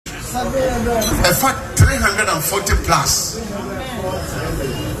In fact, 340 plus.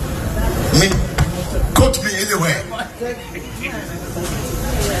 Me, quote me anywhere.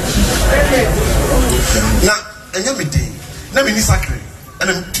 Now, and let me day. Let me sacred. And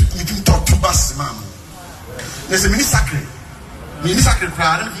you can talk to bus, ma'am. There's a mini sacred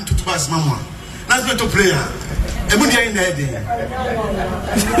crowd. I'm to bus, mama. That's not to prayer. And when you're in there,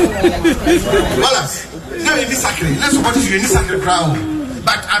 well, no, in this sacred. Let's support you in this sacred crowd.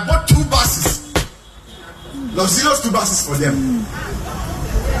 But I bought 2 buses. Los Zeros 2 buses for them.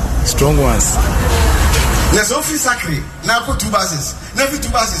 Strong ones. There's office sacred. Now I put 2 buses. Now 2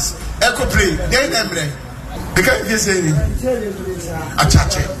 buses. Echo play. Then them. Because you say a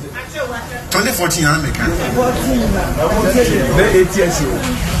church 2014 I'm making.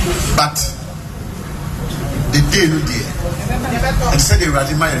 But the day no day and said they were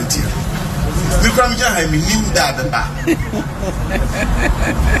in my entire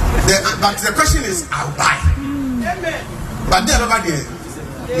but the question is I'll buy but then everybody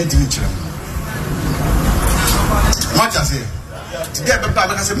much as say today Baba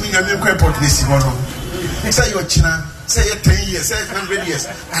because me and me quite important this one. Say you're China, say you're 10 years, say 100 years.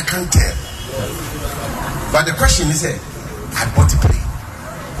 I can't tell. But the question is, I bought a plane.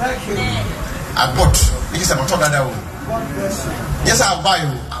 I bought. Yes, I'm talking about that one. Yes, I'll buy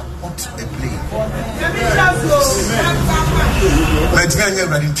you. I bought a plane. But I'm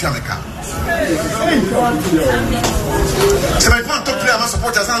ready to America. So I want to play. I'm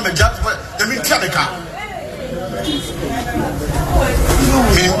supporters. I'm a judge. They mean America.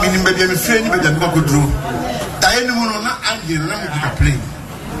 Meaning baby, I'm afraid you better go through. Diana will not argue, let me get a plane.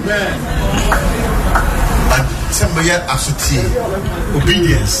 But somebody has to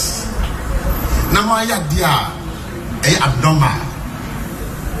obedience. Now, my idea is abnormal.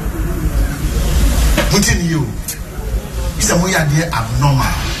 What in you? It's a way idea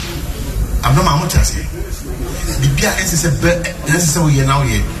abnormal. Abnormal, what I say? The beer is a bed, necessary now.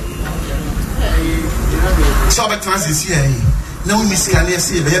 So, the transit here. No, Miss Kanye,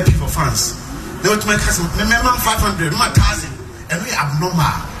 see, they have people fans. They want to make us, remember 500, my cousin, and we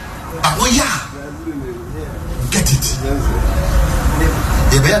abnormal. But oh, yeah, get it.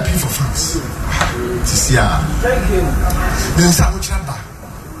 They have people fans. This year, then some chamba.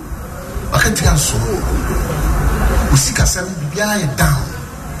 I can't tell so. We see Cassam behind down.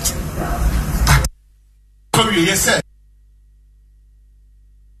 But, yes, sir.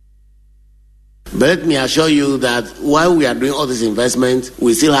 But let me assure you that while we are doing all this investment,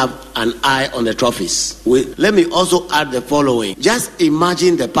 we still have an eye on the trophies. Let me also add the following. Just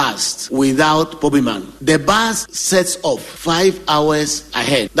imagine the past without Bobbyman. The bus sets off 5 hours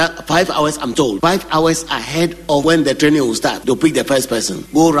ahead. That 5 hours, I'm told, 5 hours ahead of when the training will start. They'll pick the first person,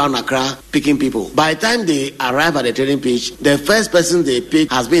 go around Accra, picking people. By the time they arrive at the training pitch, the first person they pick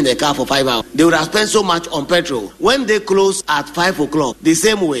has been in the car for 5 hours. They would have spent so much on petrol. When they close at 5 o'clock, the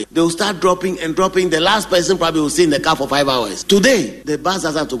same way, they'll start dropping. The last person probably will stay in the car for 5 hours. Today, the bus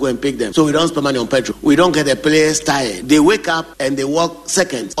doesn't have to go and pick them. So we don't spend money on petrol. We don't get the players tired. They wake up and they walk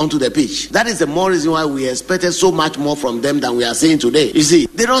seconds onto the pitch. That is the more reason why we expected so much more from them than we are seeing today. You see,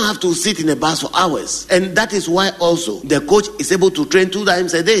 they don't have to sit in a bus for hours. And that is why also the coach is able to train 2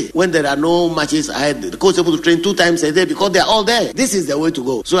 times a day. When there are no matches ahead, the coach is able to train 2 times a day because they are all there. This is the way to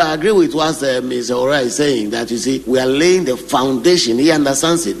go. So I agree with what Ms. Ora is saying, that you see, we are laying the foundation. He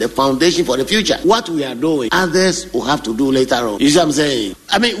understands it, the foundation for the future. What we are doing, others will have to do later on. You see what I'm saying?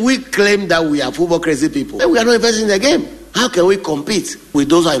 I mean, we claim that we are football crazy people, but we are not investing in the game. How can we compete with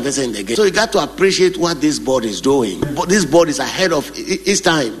those who are investing in the game? So you got to appreciate what this board is doing. But this board is ahead of its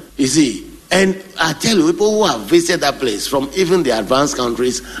time, you see. And I tell you, people who have visited that place from even the advanced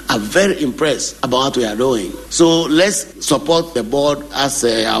countries are very impressed about what we are doing. So let's support the board, as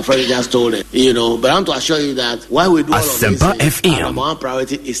our friend just told it, you know. But I want to assure you that while we do all of this, our number one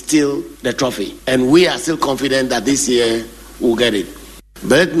priority is still the trophy. And we are still confident that this year we'll get it.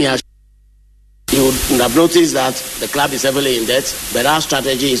 But let me assure you would have noticed that the club is heavily in debt, but our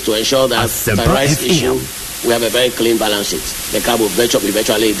strategy is to ensure that the rights issue, we have a very clean balance sheet. The club will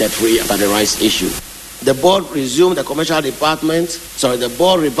virtually debt-free after the rights issue. The board resumed the commercial department. The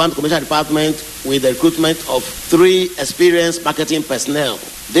board revamped the commercial department with the recruitment of 3 experienced marketing personnel.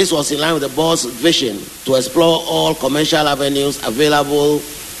 This was in line with the board's vision to explore all commercial avenues available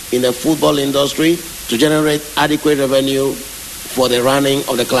in the football industry to generate adequate revenue for the running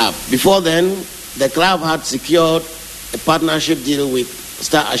of the club. Before then, the club had secured a partnership deal with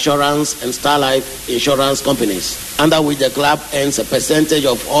Star Assurance and Star Life insurance companies, under which the club earns a percentage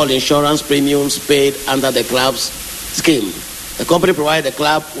of all insurance premiums paid under the club's scheme. The company provided the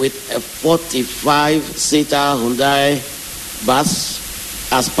club with a 45-seater Hyundai bus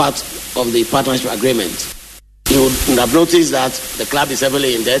as part of the partnership agreement. You would have noticed that the club is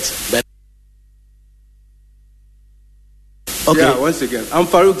heavily in debt. But okay. Yeah, once again, I'm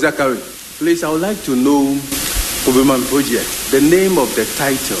Farouk Zakari. Please, I would like to know Oberman project, the name of the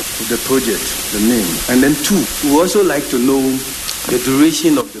title of the project, the name. And then 2, we also like to know the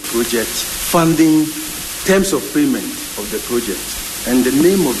duration of the project, funding, terms of payment of the project, and the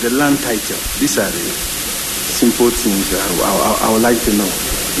name of the land title. These are the simple things I would like to know.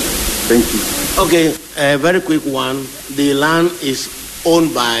 Thank you. Okay, a very quick one. The land is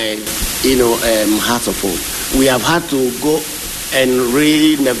owned by, Hearts of Oak. We have had to go and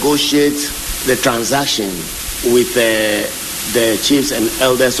renegotiate the transaction with the chiefs and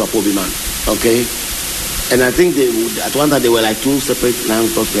elders of Obiman. Okay? And I think at one time they were like 2 separate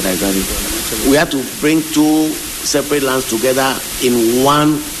lands together. We had to bring 2 separate lands together in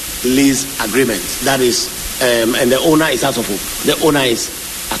one lease agreement. That is, and the owner is House of Oak. The owner is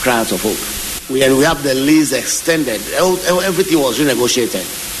Accra House of Oak. We have the lease extended. Everything was renegotiated.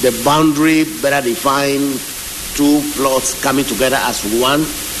 The boundary better defined, 2 plots coming together as one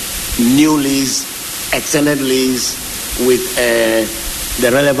new lease, extended lease with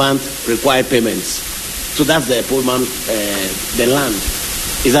the relevant required payments. So that's the Pullman, the land.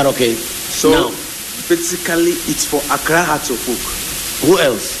 Is that okay? So now, basically, it's for Accra Hearts of Oak. Who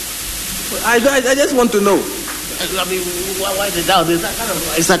else? I just want to know. I mean, why the doubt?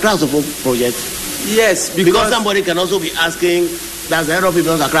 It's Accra Hearts of Oak project. Yes, because somebody can also be asking, does the head of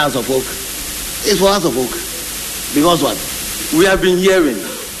people Accra Hearts of Oak? It's for Hearts of Oak. Because what? We have been hearing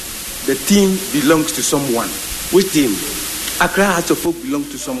the team belongs to someone. Which team? Accra Hearts of Oak belongs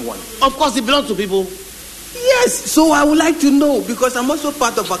to someone. Of course, it belongs to people. Yes, so I would like to know because I'm also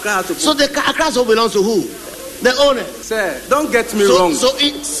part of Accra Hearts of Oak. So the Accra Hearts of Oak belongs to who? The owner. Sir, don't get me wrong. So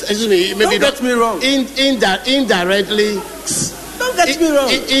excuse me, maybe don't get me wrong. Indirectly. Don't get me wrong.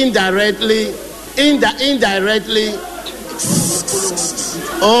 Indirectly.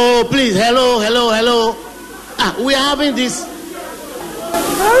 Oh, please, hello. We are having this.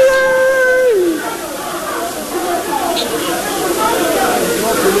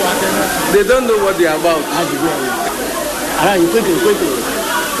 They don't know what they are about. Quickly.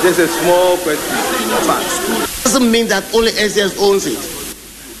 Just a small question. Doesn't mean that only SAS owns it.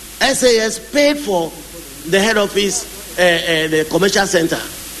 SAS paid for the head office, the commercial center.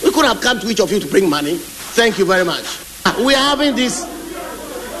 We could have come to each of you to bring money. Thank you very much. We are having this.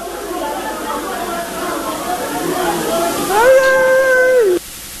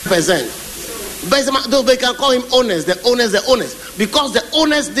 Though they can call him owners, the owners, because the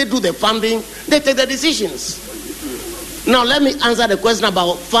owners, they do the funding, they take the decisions. Now let me answer the question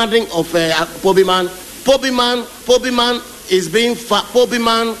about funding of Pobiman. Pobiman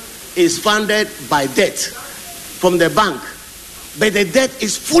is funded by debt from the bank, but the debt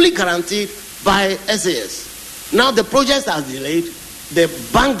is fully guaranteed by SAS. Now the project has delayed, the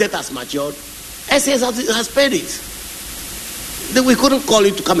bank debt has matured, SAS has paid it. We couldn't call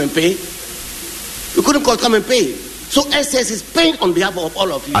it to come and pay. So SAS is paying on behalf of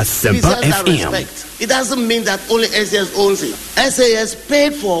all of you. Respect. It doesn't mean that only SAS owns it. SAS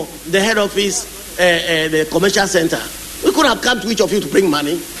paid for the head office, the commercial center. We could have come to each of you to bring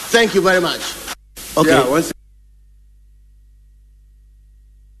money. Thank you very much. Okay. Yeah,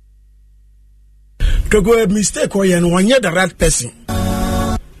 to go a mistake or you want the right person.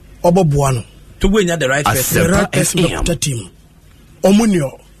 Obobuano. To go the right person. The right person of the team.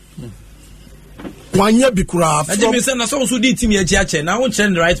 Omunio. One year bikura. I didn't say na so di team ye chiache. Now won't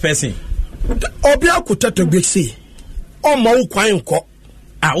the right person. Obia Kotoko Bixi. O ma ukwan nko.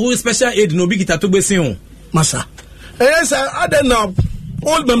 Who special aid no big to be seen. Masa. Yes, I don't know.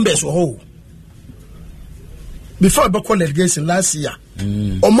 All members were whole. Before the relegation last year.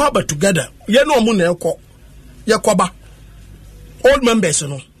 Omaba together. You know Muneko. Yakoba. All members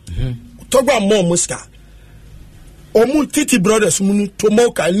no. Toba more muska. Omu Titi brothers munu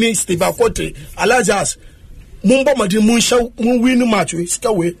Tomoka ni Steve Akote Alajas Mumba madi munsha winu match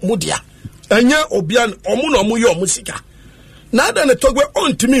skawe mudia. Anya obian omu no mu yo musika. Na da ne togwe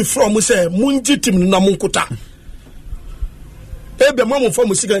on timi from say munji tim na munkuta. Ebe mamu from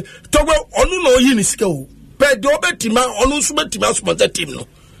musika togwe onu no yi ni sika o. Pe de obetima onu so betima sponsor team no.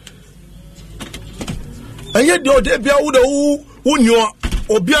 Anya de ode bia wo de wo nyo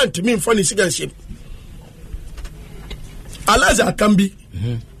obian timi mfa ni sika ship. Alaji Akambi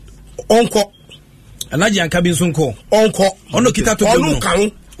onko Alaji Akambi sunko onko ono kita to onu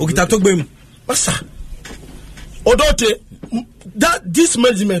kan o kita to gbem masa odote that this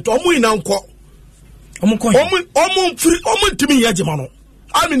management omu ina nko omu free omu timi yejima no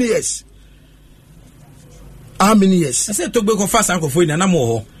how many years how many years? I said Togbe go fast and go for na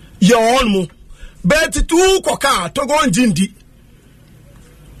mo. Your own bet 2 koka Togo njindi.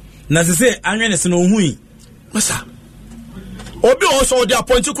 Na se anwene se no hui. Masa. Obi also the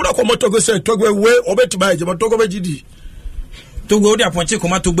appoint kura ko Togo say Togo we obetima je Togo be gidi. Togo the appoint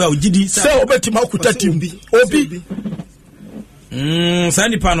ko Togo o gidi. Say obetima kuta team bi. Obi.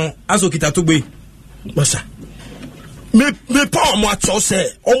 Sani pano aso kita Togbe. Masa. Me pa mo acho say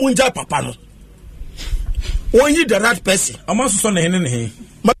omunja papa no. When you the right person, I'm also son he.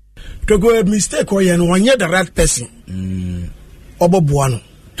 To go a mistake or you when you the right person. Obo buano.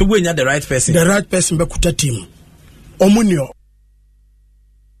 To go the right person. The right person be kuta team. Omunio.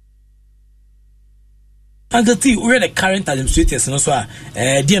 And the thing we are the current administrators no so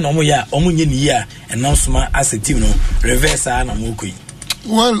dear no mo ya omunye ni ya and now suma as a team no reverse na mo koi.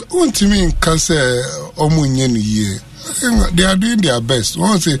 Well, what you mean can say omunye ni ye. They are doing their best.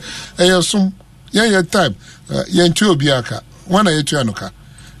 One say some your time yen twa obiaka wana yetua no ka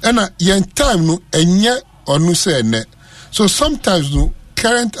ena yen time no enye onu say ne so sometimes no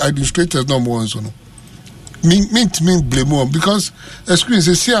current administrators no more so no mean blame on because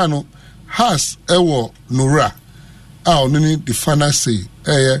experience say no has ewo nora onu ni the final say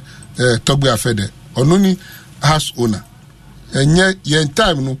Togbe afede onu ni has owner enye yen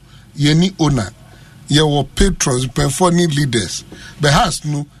time no yeni owner your patrons before need leaders but has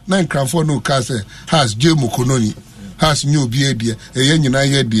no nine crown for no case has Jemu Kononi has new be dia nyina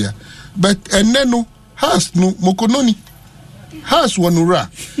ye dia but no has no Mokononi has wanura.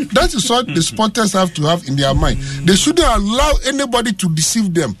 That is what the supporters have to have in their mind. They shouldn't allow anybody to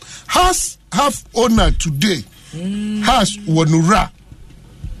deceive them. Has have owner today. Has wanura.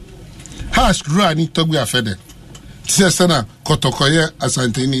 Has rani Togbe afede. Tisana Kotoko ye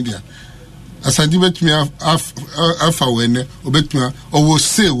asante ni dia. Asante betumi afa wene obetumi owo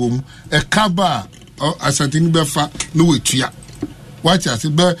se wom e kaba asante ni befa no wetua watch as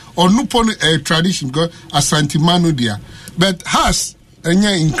be onupo no tradition go asante manu dia but has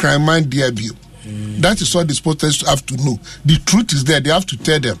enya in crime man dia bio. That is what the supporters have to know. The truth is there, they have to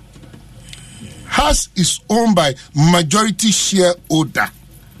tell them. Has is owned by majority shareholder.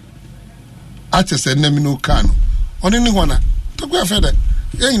 At a senamino kano on any one to go further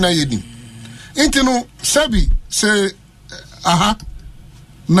na yedi intino sabi say aha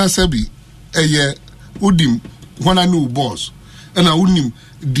na sabi eye udim wana no boss and a unim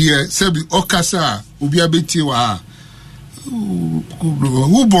dear sabi okasa obi abeti wa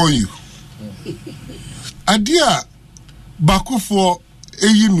who born you adia bakufo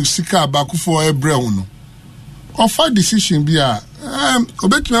eyi musika bakufo ebre no offer decision be a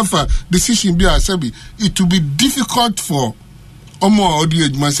obetuma decision be a sabi it will be difficult for Omo audio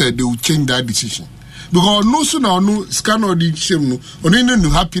man said they will change that decision because no sooner no scan or the shame no only no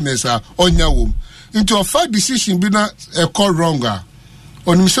happiness on your womb into a fair decision be not a call wronger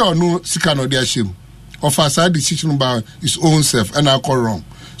on himself no scan or their shame of a side decision by his own self and I call wrong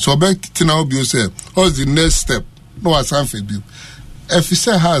so back to now be yourself what's the next step no as for you if he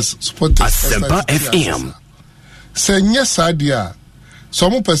say has supported Asempa FM say yes idea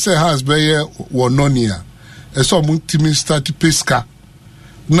some person has be wononia eso multimi start pesca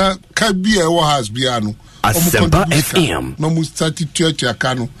na kabi e wo has bia no Asempa FM no mu start church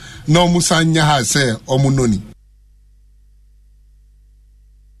aka no no mu sanya ha say omunoni.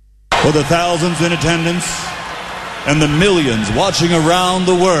 For the thousands in attendance and the millions watching around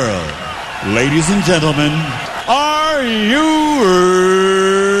the world, ladies and gentlemen, are you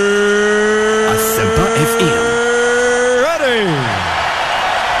Asempa FM ready?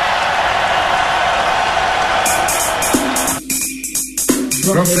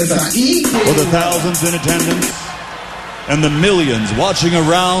 For the thousands in attendance and the millions watching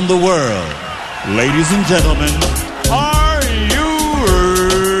around the world, ladies and gentlemen, are you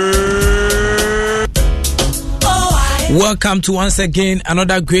Welcome to once again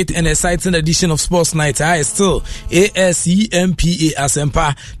another great and exciting edition of Sports Night. I still ASEMPA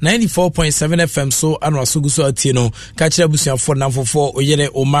Asempa 94.7 FM so anwa suguso atino kachira busian for namfo oyere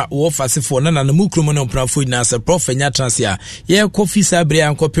oma wo fase for na na mukrumo no pranfo na se prof nya transia ye coffee sabre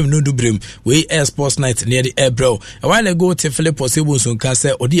an kopem no dubrem we Sports Night near the April a while ago te Philip possible so kan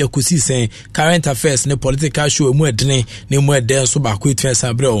se odi akosi sen current affairs ne political show mu edene ne mu eden so ba ko twen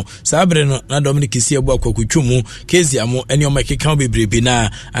sabre no na Dominic Isi ebu akwakwumu kezi mo ene o makeka bebrebe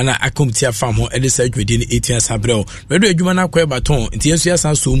na ana akomtia fam ho ede sa dwedi ne etia sabrel redo adwuma na kwa baton nti enso ya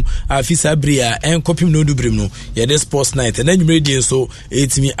sansom afisa bria en kopim no dubrim no ye de sports night na nwumre die so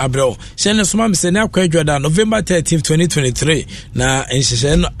etimi abrel shene soma me se na kwa adwada November 13 2023 na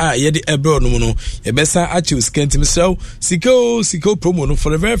enhyehyɛ no a ye de abrel no no ye besa achieve skentimi so siko promo no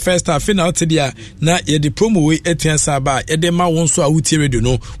for the very first time final tedia na ye de promo we etia saba ye de ma won so a wutie radio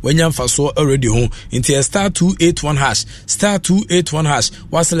no wanya mfaso already ho nti *281#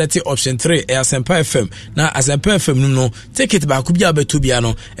 was select option 3 Asempa FM na Asempa FM no ticket ba ku bia beto bia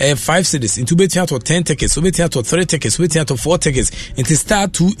no 5 cities into betia to 10 tickets so betia to 3 tickets so betia to 4 tickets into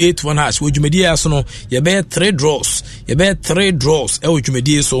 *281# wo dwumedi aso no ye be 3 draws e wo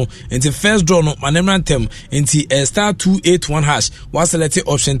dwumedi so into first draw no manemrantem into *281# was select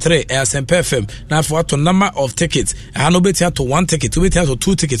option 3 Asempa FM na for to number of tickets no betia to 1 ticket so betia to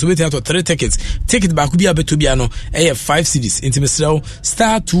 2 tickets so betia to 3 tickets ticket ba ku bia beto bia no 5 cities into Mr.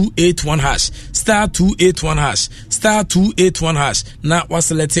 *281# na was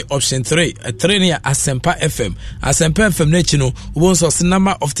select option 3 near Asempa FM na chino won so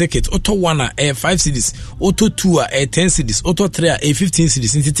number of tickets auto 1 5 cities auto 2 10 cities auto 3 15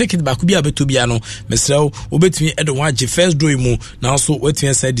 cities into ticket ba ku bia beto bia no Mr. obetumi edo wa je first draw mu na so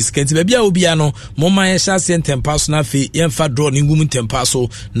wetumi say discount ba bia obia no moma ye sha tempa so na fe yemfa draw ni ngum tempa so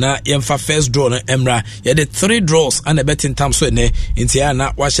na yemfa first draw na emra ye de 3 draws and a betting time so ne nti ya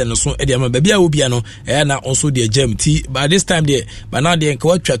na wa hye no so e de ma ba bia obia no e na onso de jam ti by this time there but now de nka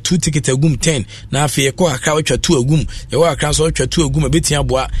watwa 2 ticket agum 10 na afi e ko akra watwa 2 agum ye wa akra so watwa 2 agum betin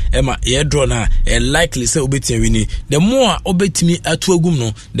aboa e ma ye draw na e likely say obetin wini the more obetimi atu agum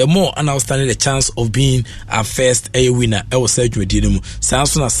no the more and outstanding the chance of being a first a winner e was say dwedi mu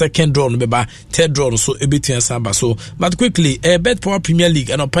sanso na second draw no beba third draw no so ebetin samba so but quickly Bet Power Premier League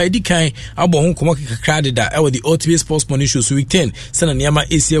and opadi kan abo ho komo kakra de da e with the OTB Sports Money Show so week 10 sana niama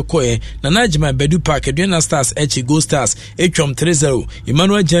AC koye na najima Bedu Park Aduana Stars Go Stars Echom 3-0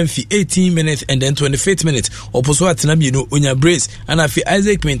 Emmanuel Jamfi 18 minutes and then 25th minute oposo atena mienu onya brace and afi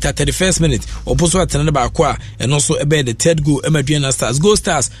Isaac Minta 31st minute oposo atena ba kwa and also ebe the third goal Aduana Stars Go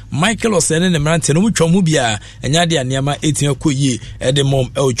Stars Michael Osene ne mrante no mutwa mu bia enya de niama 18 koye e de mom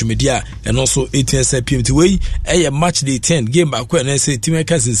e odwumedia and also 18 SPM to way e match day 10 game ba kwa na say team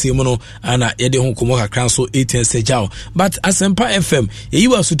kasinse mu no ana ye de ho komo kakran so 18 sejao but Asempa FM ye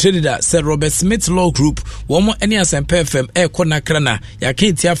was to trade that Sir Robert Smith Law Group womo any Asempa FM e kona krana ya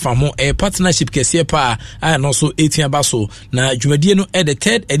ketia famo e partnership kese pa and also 18 abaso na dwumadie no the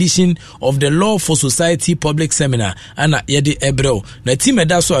third edition of the Law for Society public seminar ana ye de ebrel na team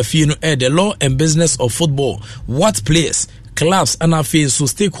da so afie no the law and business of football what players clubs and affairs so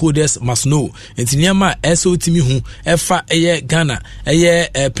stakeholders must know entinyama eso timi hu efa eye Ghana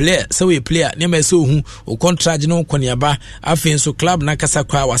eye player so we player nyama eso hu o contract no koniaba afin so club na kasa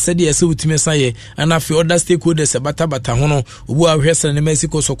kwa wasede eso timi saye and affairs other stakeholders bata ho no obu ahwese ne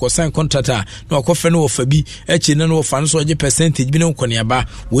Mexico so ko sign contract na okofe no ofabi echi ne no ofa no so je percentage bi no koniaba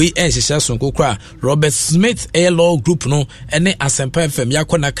we ehyehyɛ so kokra Robert Smith Law Group no ene Asempa FM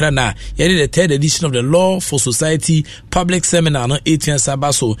yakona kra na ye the third edition of the Law for Society public seminar no 18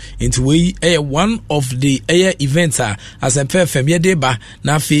 sabaso into we one of the events as a FM ye de ba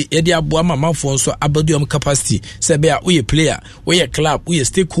na fi ye de aboa mamafo nso abadium capacity se be a we player we club we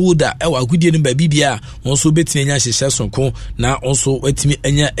stakeholder e wa gudie no ba bibia nso betimi nya hyehyɛ sonko na nso wetimi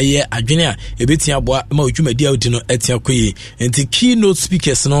anya adwene a ebetimi aboa ma odwumadi audi no etia koyi enti keynote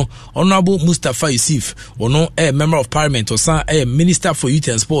speakers no honorable Mustafa Yusuf wono member of parliament osan minister for youth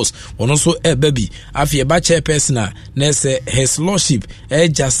and sports wono so baby afi ba chairperson na his lordship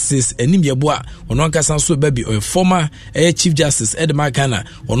justice enimyeboa ono nkasa so baby former chief justice Edmar Ghana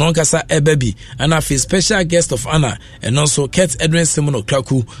ono nkasa baby and a special guest of honor and also Kurt Edwin Simono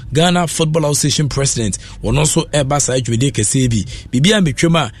Kraku Ghana Football Association president ono so basa adwede kesebi bibia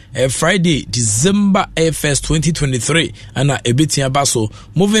metwema Friday December 1st 2023 ana ebetia baso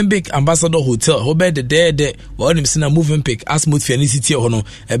Movenpick Ambassador Hotel hobe de de wonim sina Movenpick Asmouth Fianicity hono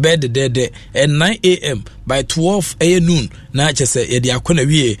ebe de at 9 a.m. by 12 noon na chese ye de akona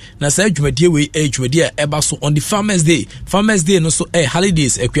wie na sa adwumadie we adwumadie eba so on the farmers day no so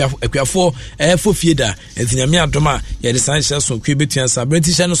holidays ekwafo fofie da entinyame adoma ye de san hye so kwebetua sa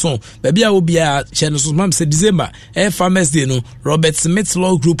brenti hye no so ba bia obia hye no so mam se December farmers day no Robert Smith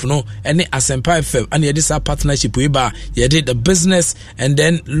Law Group no ene Asempa FM and ye de sa partnership we ba ye de the business and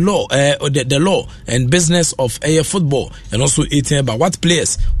then law the law and business of football and also 18 about what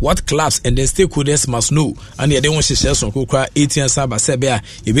players what clubs and the stakeholders must know and ye de won hye so kokra 18 saba sebia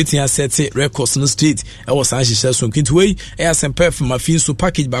yebetia set records no street e was an hye so nkintuwe e asempa from afin so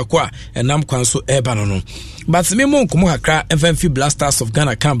package ba kwa enam kwan so eba no but me mo nkomo kakra FMF Blasters of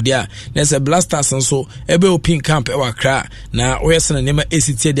Ghana camp there there's a Blasters so ebe open camp e wakra na oyesena nema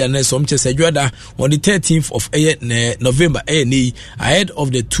ACT there na so mchese adwada on the 13th of November ahead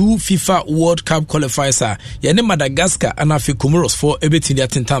of the 2 FIFA World Cup qualifiers yene Madagascar and afi Comoros for everything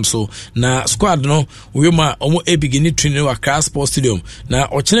that in time so na squad no we ma omo e begin training wakra sports stadium na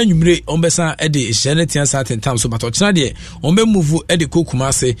ochena nwumire ombesa e de jenetian certain time so but ochena de ombe move e de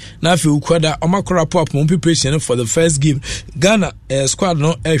Kumase na afi ukwada omakora pop preparation for the first game Ghana squad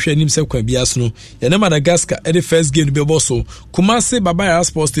no e hwe nim se kwa bias no yene Madagascar e the first game be boso Kumase Babaya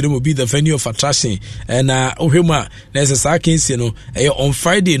Sports Stadium will be the venue of attraction and ohwema na esa akensi no on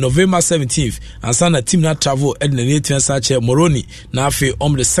Friday November 17th and sana team na travel and the native sache Moroni na afi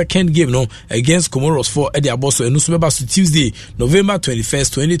the second game no against Comoros for Eddie Aboso and so beba Tuesday November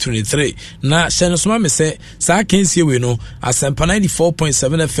 21st 2023 na shenosoma me se sa akensi we no asempa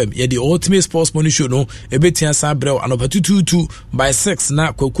 94.7 FM ye the ultimate sports money show no ebetia sa brew anopa 222 by 6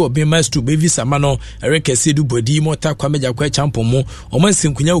 na kwaku obi maestro bevi samano ereke sedu bodi mota kwameja kwa champo mo omansi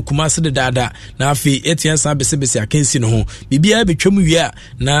nkunya Kumase de dada na afi etia sa besebesi akensi no ho bibia betwam wi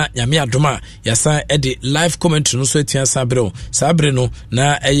na nyame adoma yasa ede live commentary no so etia sa brew sa bre no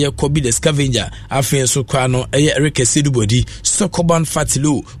na eye Kobi the Scavenger afi so kwa no eye ereke sedu bodi Sokoban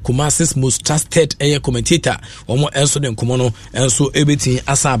Fatilo Kumase's most trusted eye commentator omo enso de nkomo no enso ebeti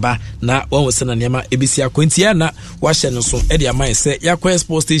asaba na won se na nyama ebisi akwantia na wahye no so ede aman se yakwa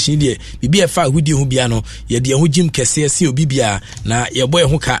sports station de bibia fa hudi ho bia no ye de ho jim kese ase obi bia na ye boy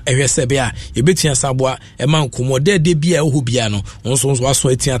ho ka ehwese bia ebeti asaboa ema nkomo de bia ho bia no onso waso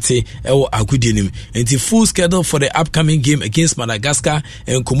atiate ewo agudi nim enti full schedule for the upcoming game against Madagascar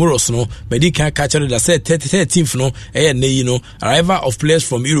and Comoros no medical catcher that said 13th no neyi no arrival of players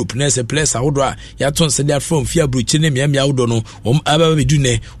from Europe na se players ahodo ya ton se there from fia bruchi ne miamia ahodo no aba be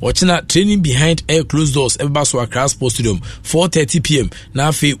dune ochina training behind closed doors everybody so Accra Sports Stadium 4:30 p.m. na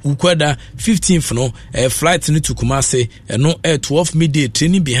afi ukwada 15th no flight no to Kumase no 12 midday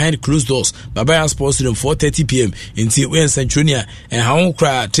training behind closed doors Babaya Sports Stadium 4:30 p.m. Inti we Centronia and how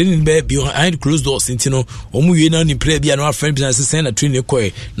cry training behind closed doors inti no omu ye na ni play bia no friend business say na training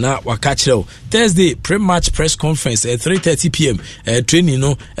koi na wakachiro Thursday pre-match press conference at 3:30 p.m. Training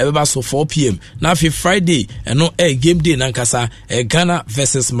no everybody so 4 p.m. na afi Friday no game day na nkasa Ghana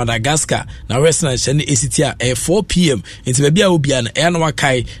versus Madagascar na western chane ACT 4 p.m. inti bia obia na na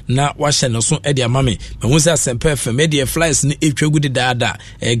wakai na wahye no so e de amame mahunsa sempa FM media flies ni etwagu de dada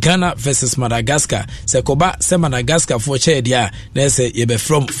Ghana versus Madagascar sekoba se Madagascar for chair dia na se ye be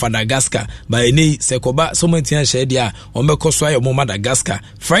from Madagascar by any sekoba so mantia share dia o meko so ayo Madagascar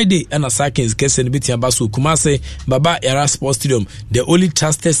Friday and Asakins kese ni bitia baso Kumase Baba Yara Sports Stadium the only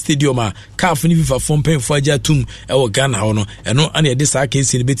trusted stadium CAF ni FIFA form pen for aja tum e Ghana hono eno ane de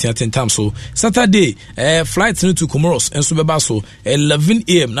Asakins ni bitia tentam so Saturday flight no to Comoros enso beba so 11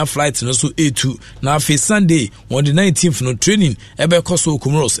 am na flight no so A2 na afi Sunday on the 19th no training ebe koso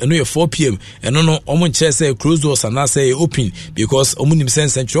Comoros eno ye 4 p.m. eno no omo nche say close doors and say open because omo nim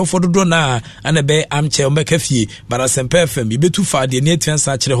sense central for do na ana be amche omo kafie bara sempa FM betu fa de ne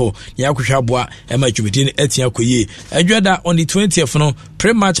tiansa kire ho ya akwhwa boa e ma dwumedi ne atia koye adwada on the 20th no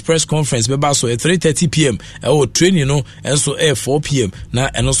pre-match press conference beba so at 3:30 p.m. Training no enso 4 p.m. na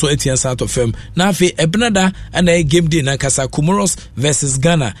eno so etiansa out of FM na afi ebnada ana game day na kasa Comoros versus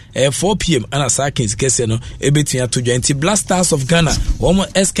Ghana 4 p.m. ana Sakins kese no ebetia to joint Blasters of Ghana omo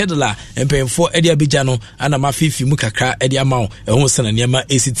eskedula empemfo edi abija no ana mafifi mu kakra edi amawo ehun sena niema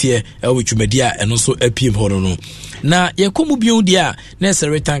ACT wetwumedia eno so PM hono no na yekomu bion dia na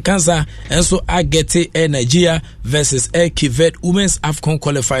return cancer enso agete Nigeria versus Kivet Women's AFCON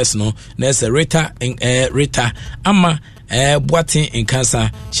qualifiers no na Rita ama Boatin in cancer.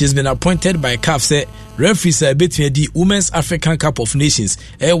 She's been appointed by CAF say referees between the Women's African Cup of Nations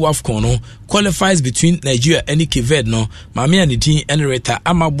WAFCON no qualifies between Nigeria and Kivet no mami anidin and Rita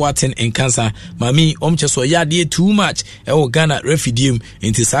ama Boatin in cancer mami omcheso yade too much Ghana referee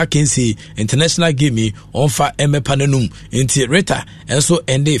into Sakensi international game on fa emepanenum into Rita and so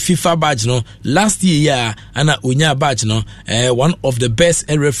and the FIFA badge no last year ana unya badge no one of the best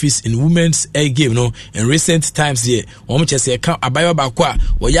referees in women's game no in recent times here chese ka abayo ba kwa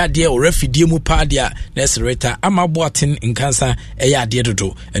wo ya de o refidie mu pa de a na sereta ama boaten nkansa eya de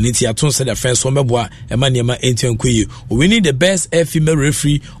dodo eniti aton se the first one beboa ema niema entiankoyi we need the best female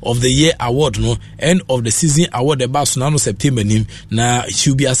referee of the year award no end of the season award the baso na no September nim na she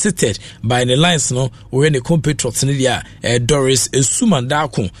will be assisted by the lines no we the compatriots ne dia Doris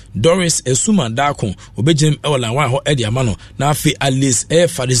Esumandako obejim ewola wan ho edi amano na afi Alice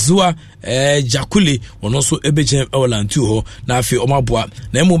Farizua Jakule ono so ebejim ewola ntu ho na afi omaboa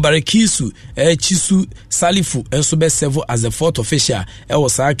na emu barakisu Chisu Salifu enso be serve as the fourth official ewo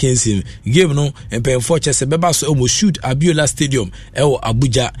sa kensim game no empemfo chese beba so emo shoot Abiola Stadium ewo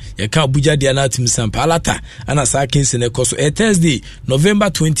Abuja ye ka Abuja dia na tim Sampalata ana sa kensim ekoso Thursday November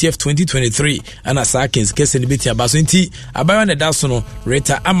 20th 2023 ana sa kensim kese ni beti abaso nti abayo ne daso no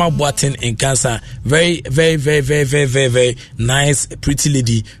Rita Amabuaten in cancer very nice pretty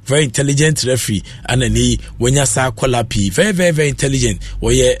lady very intelligent referee and ni wenya sa kwalapi very intelligent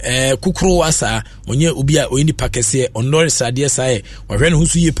woye kukuru wasa onye ubia oyini pakese onore sade sae wahwe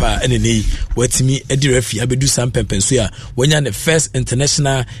husu yipa eneni watimi edi referee abedu sampempenso ya wenya the first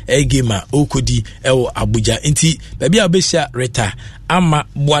international gamer okodi ewo Abuja nti babia obehia Rita ama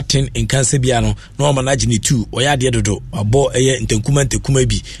boaten nkanse bia no na o manage ni 2 oya de dodo abo eye ntankuma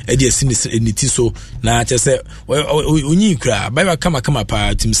bi ede asini niti so na chese onyi kra baba kama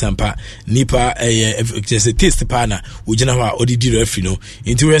pa timsampa nipa eye chese taste pa na ugina ho a odidi referee no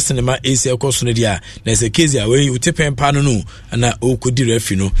nti rest ne ma AC ekoso ne dia na se case a we utipen pa no na okodi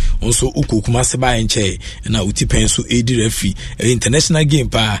referee no onso ukokuma se ba enche na utipen so edi referee international game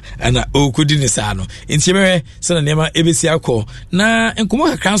pa na okodi ne sa no nti be se na nema ebesi akọ na enkomo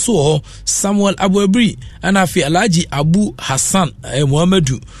kakran so ho Samuel Abuabri ana fi Alhaji Abu Hassan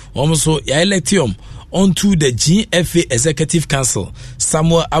Muhammadu omso ya electium onto the GFA Executive Council.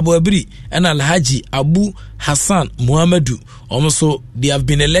 Samuel Abuabri and Alhaji Abu Hassan Muhammadu also they have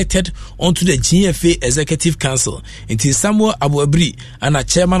been elected onto the GFA Executive Council. It is Samuel Abuabri and a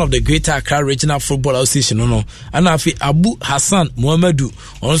chairman of the Greater Accra Regional Football Association and Abu Hassan Muhammadu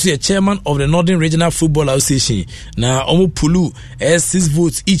also a chairman of the Northern Regional Football Association. Now Omo Pulu has 6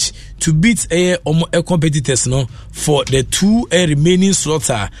 votes each to beat a competitors for the 2 remaining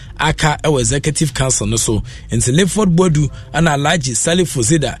slaughter Aka Executive Council so and Leford Bodu and Alhaji Salifu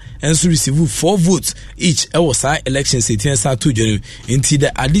Zeda and so receive 4 votes each was our election sitting into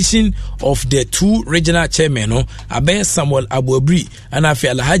the addition of the 2 regional chairmen Abe Samuel Abuabri and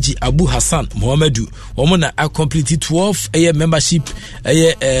Alhaji Abu Hassan Muhammadu Omona a completed 12 membership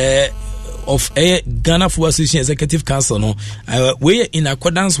of Ghana Football Association Executive Council we in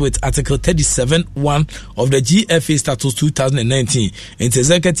accordance with Article 37(1) of the GFA Statutes 2019 and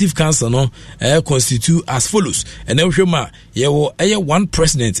Executive Council constitute as follows and then one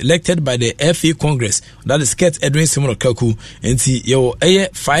president elected by the FA Congress that is Ket Edwin Simon Okaku and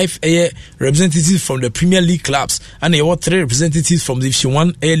 5 representatives from the Premier League clubs and 3 representatives from the Division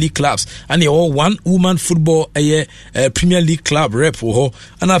 1 league clubs and 1 woman football Premier League club rep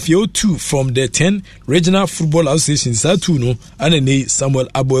and 2 from the 10 regional football associations no and Samuel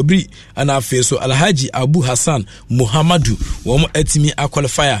Abuabri and so Alhaji Abu Hassan Muhammadu womo etimi a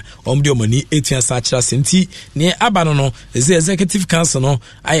qualifier de money 18 sachra senti ne abano no the executive council no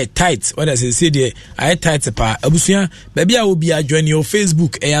I tight what does it say there I tight pa abusua baby a obi a join your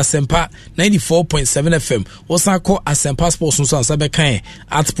Facebook Asempa 94.7 FM wosan call Asempa Sports so ansa be kan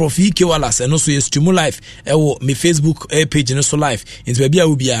at Profi Kewalas and also Stream Live me Facebook page no so live into baby a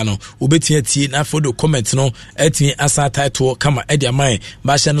obi a no tie na for the comment no etini asa title kama edia man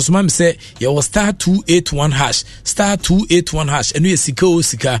ba hye no so mam say you star 281 hash enu ye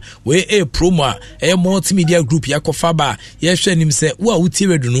sika we promo a multimedia group yakofa ba ye hwe nim say wo a wuti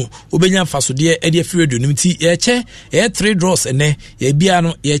redu no obenya fasode edia fi redu nim ti ye che 3 draws ene ye bia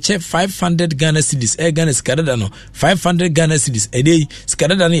no ye che 500 Ghana cedis Ghana skadada no 500 Ghana cedis ede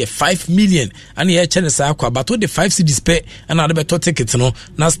skadada no ye 5 million and ye che ne sa akwa but the 5 cedis pe and ade beto ticket no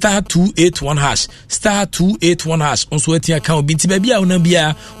na star 281 hash onso etia account binti baby a una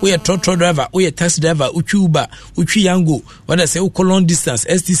bia we trotro driver we taxi driver utwi uber utwi yango wanda say long distance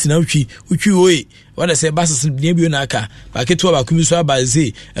STC na utwi oe wanda say buses ne bi na aka ba keto ba kumi so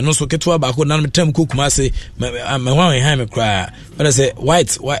abaze eno so keto ba ko na metam ko kuma say me wan han me kra wanda say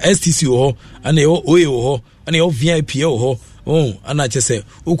white STC ho ana oe ho ana VIP ho ana kyese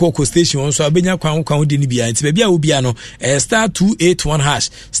ukoko station won so abenya kwan de ni bia nti bia obia no star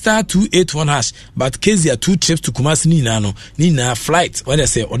 281 hash but Kezia 2 trips to Kumasi ni na flight what I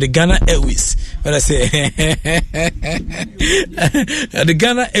say or the Ghana Airways what I say the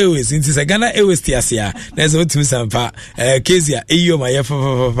Ghana Airways it is a Ghana Airways tiasia there's what to sampa Kezia eyo ma ye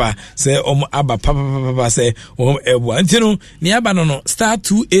papa say aba papa say ebu antino ni aba no star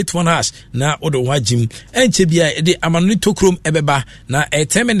 281 hash na odo wajim enche bia de amanoni tokrom ebeba na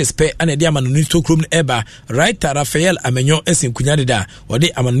 10 minutes pe ana de amanoni tokrom eba right Rafael amenyo esinkunya da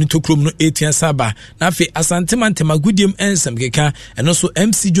ode amanoni tokrom no etia saba na fe asantema magudiem ensem keka eno so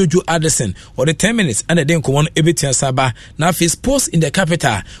MC Jojo Addison ode 10 minutes ana de nkomo no ebetia saba na fe sports in the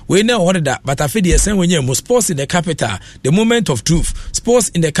capital we na ode da but afi de esen wenye mo sports in the capital the moment of truth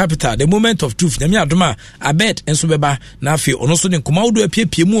sports in the capital the moment of truth nyame adoma abet enso beba na fe ono so de nkomo wodo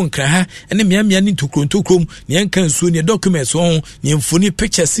apiepie mu nkra ha ene miamia ni tokrom ni enka nsuo ni documents on ni mfoni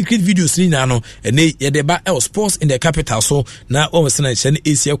picture secret videos ni na no ene ye de ba sports in the capital so na o sena che ne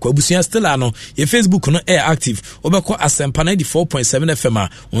Asia kwa busia still ano ye Facebook no air active obekọ Asempa 94.7 FM a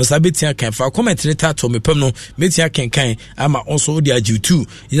on sabetia kan fa comment ne tato mepam no metia kenkan ama onso de agi 2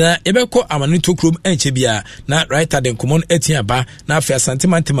 ya ebekọ amani tokrom enche bia na writer den common etia ba na afia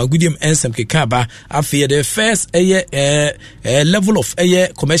sentiment magudiem ensem keka ba afia the first level of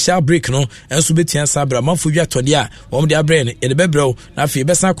commercial break no enso betia sabra manfodwa tode a wom de abre ne de bebrel na afia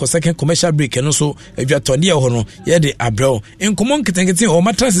besa ko second commercial break no so adwa tode ho no ye de abrel enkomon ketenkete o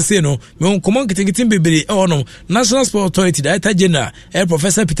matrase se no me enkomon ketenkete bebere no National Sport Authority Director General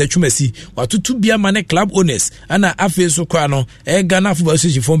Professor Peter Chumesi watutu bia mane club owners ana afi so kwa no Ghana Football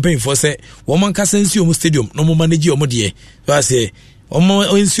Association for paying for say woman kasensi omu stadium no mo manage omu de so say omo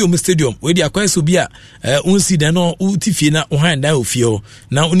onsi omu stadium we dia kwaso bia unsi de no utifie na ohanda ofie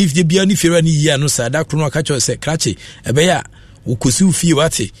na onifie bia ni fie ni yi anu sa da krono aka cho say krache ebe ya ukosi fie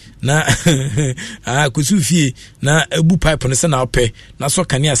wate na kusu fie na ebu pipe ne se na opɛ na so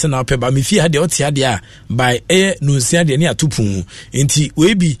kania se na opɛ ba me fie ha de ote ade a by no nsia de ne atopun enti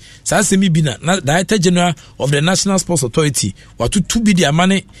we bi saa semi bi na Director General of the National Sports Authority watutu bi de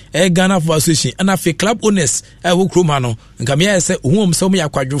amane Ghana Football Association and afi club owners wo kroma no nka me ya se ohum se ya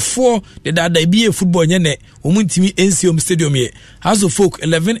kwadwofo de da bi football nye ne omuntimi NCM stadium ye House of Folk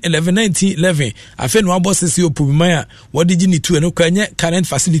 11 afi no abosese opubimaya wodi gi ni tu no kwanye current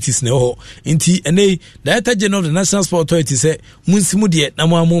facilities na ho nti ene Director General of the National Sport Authority say munsimu de na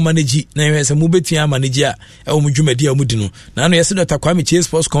mo manage na yese mu betua manage a wo mdwumadi a mudi no na no yese Dr. Kwame Chase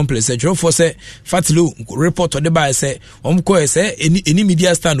Sports Complex e for say Fatilo report ode ba say omko say any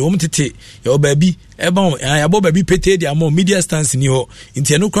media stand omtete ya obabi eba ya bobabi pete dia mo media stands ni ho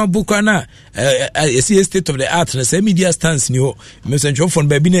nti eno kran bukwa na yese state of the art na say media stands ni ho messenjo phone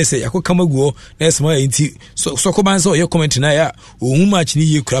baby na say yakoka maguo na esma nti so ban so ye comment na ya ohun match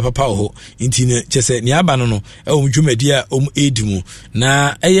ni ye kura papa ho nti ne chese ni aba no omdwumadi a edimu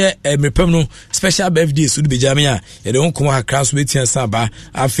na eye mepam no special birthday so de bejame a ye de onkomo hakra so betia saba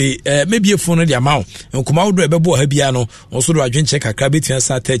afi maybe phone no de amaw onkomo wodo ebebo ha bia no onso do adwen check hakra betia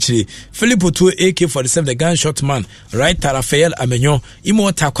sa tachire Philip Otu AK47 the gunshot man right Rafael amenyo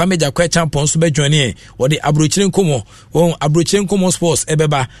imo takwame jakwa champion so be join wode abrochire nkomo won abrochire nkomo sports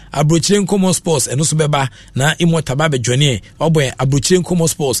ebeba abrochire nkomo sports eno so beba na imo taba be join oboy abrochire nkomo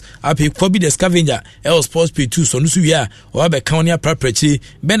sports api Kobe the scavenger el sports P2 so no so wi a o be kawnia praprachi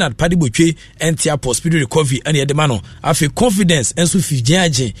Bernard Padibotwe entia post speed recovery and the mano afi confidence enso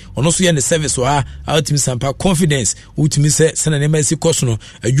fijiaje ono so ye ne service wa ultimate sampa confidence ultimate se sena ne mesi course no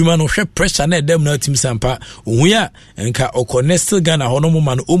adwuma no hwe pressure na dem na ultimate sampa ohuya enka okone still Ghana hono mo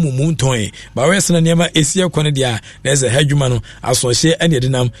man omumum ton ba we sena ne ma esia kone dia na ze hadwuma no asonhye ene de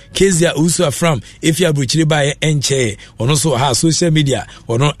nam Kezia usu afram efi abrochire ba ye enche ono so ha social media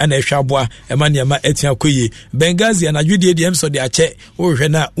ono ana hwaboa ema ne ma etia koyi Benghazi anadwedie de emso de ache wo hwe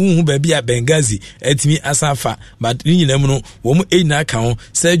na unhu ba bia Benghazi etimi asafa but ni nyina mu no wo mu eina aka ho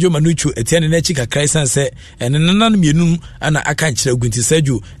Sergio Manucho etiane na chi kakrai sanse ene nanan mienum ana aka nkyira gunti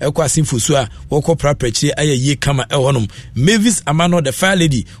Sergio ekwa simfosu a wokọ praprachi ayaye kama ehonum Mavis Amano the fire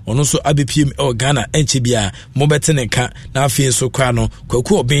lady ono so abepiem Ghana enche bia mobetene ka na afie so kwa no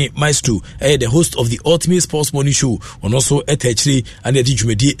kwaku oben maestro the host of the ultimate sports morning show ono so etachiri ana di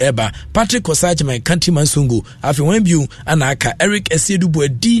dwumadi eba Patrick Osaje my countryman songo afi wan biu ana aka Eric Esiedubu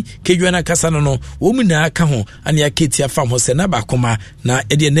adi kedwana kasa no wo mu na aka ho ana yaketia fam ho se na bakoma na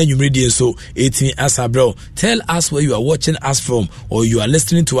ede na nwumredi so etimi asabro. Tell us where you are watching us from or you are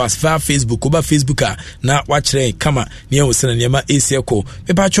listening to us via Facebook over Facebook na watchre kama ne wo sene niema esieko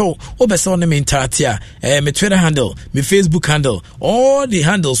me pacho obese on me interact me Twitter handle, me Facebook handle, all the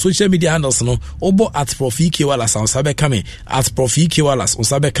handles, social media handles no obo at Profiki Wallace on sabe kame at Profiki Wallace on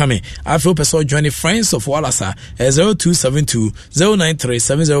sabe kame. I feel person join the friends of Wallace 0272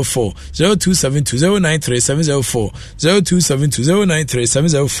 093704 0272 093704 0272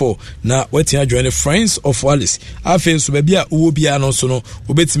 093704 na wetin join the friends of Wallace. I feel so baby a wo bia no so no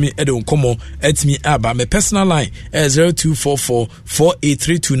obetimi e de nkomo etimi aba me personal line 0244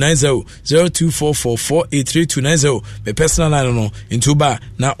 483290 0244 483290 me personal line no into ba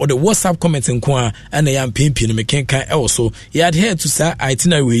na or the WhatsApp comment nko and I am pimpin me kenkan also you adhere to sir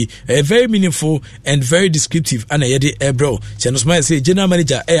itinerary very meaningful and very descriptive and I dey bro chenosma say general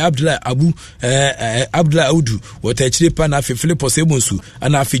manager Abdullah Audu what actually pan afi Philip Osebonsu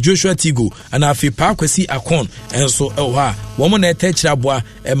and afi Joshua Tigo and afi Pakwesi Akon and so ha woman na techra boa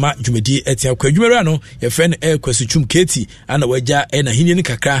ema dwumedi etia kwadwumera no ye friend kwasichum Keti and waja na hini ni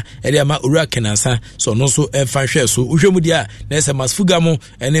kakra e dey ma owura kenansa so no so fa hwe so uhwemu dia na se masfuga mo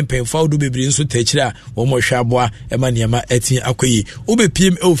ene mpemfa do bebiri nso techra wo mo hwa boa ema niama etia akoyi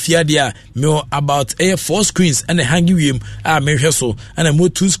obepiem ofiade a me about 4 screens and hangi wiem a me hwe so and mo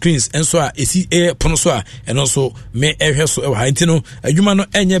 2 screens enso a esi pono so a eno so me hwe so e ha ntino adwuma no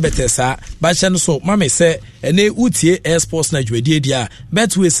enye betesa ba hye no so mama se ene utie sports na dwedie dia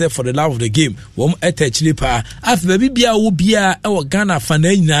betway say for the love of the game wo etachili pa af baby bia wo bia e wo Ghana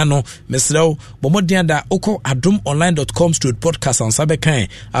fana nyina no mesrew bomoden da okọ adomonline.com/podcast on sabekan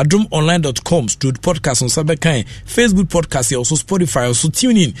adomonline.com/podcast on sabekan Facebook podcast also Spotify also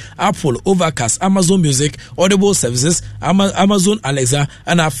TuneIn Apple Overcast Amazon Music Audible Services Amazon Alexa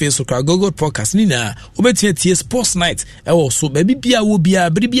and Facebook Google Podcast nina obetie tie sports night e wo so baby bia wo bia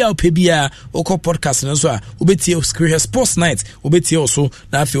bia ope bia okọ podcast no so a obetie screen sports night obetie also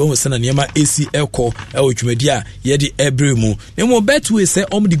na afi wo sena niema AC elko e otwumadi a ye de ebremu nemo betway say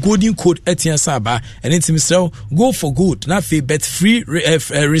the golden code etian saba and it himself go for good na afi bet free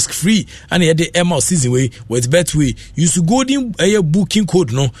risk free and ye de ML season way with betway use golden booking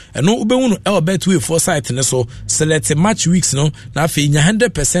code no and no ubehunu e betway for site ne so select match weeks no na afi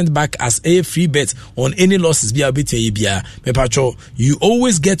 100% back as a free bet on any losses bia betie bia me pacho you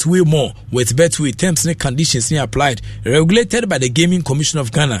always get way more with betway terms and conditions applied regulated by the Gaming Commission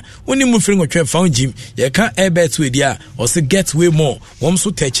of Ghana. When you move from a found gym you can't bet with ya or say get way more one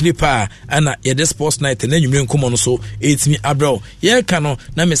so techly pa and the sports night and then you come on so it's me abro ye cano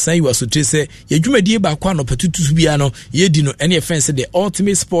na me say you are so to say ye dwumadi ba kwa no patutu bia no ye di no any offense the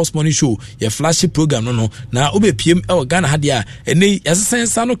ultimate sports money show ye flashy program no na obepiem e Ghana ha dia ene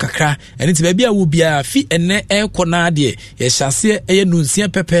yasesensa no kakra ene ti ba bia wo bia fi ene e kona de ye hyase e nunsia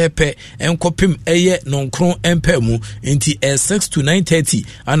pepepe enkopem eye nonkron empemu inti 6 to 9:30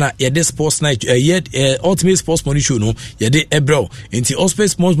 ana ye the sports night ultimate sports money show no ye de ebro inti ultimate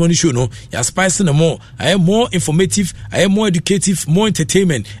sports money show no ya spice no more I am more informative I am more educative more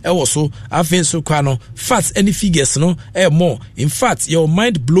entertainment also afen so kwa no facts any figures no more in fact your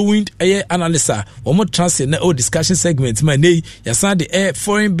mind blowing analysis or more translate na o discussion segment my nay ya sound the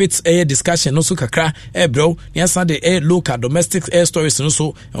foreign bits discussion no so kakra bro ya sound the local domestic stories no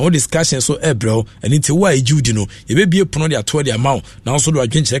so and discussion so bro and into why Judy no ye be pono de ato de amount now so do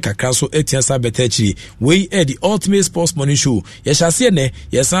adwenche kakra so etian sa betachi we the ultimate sports money show ye hyase ne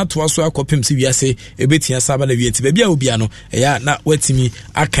ye san to so akopem si wiase ebetian sa ba na wienti ba bia obia no ya na watimi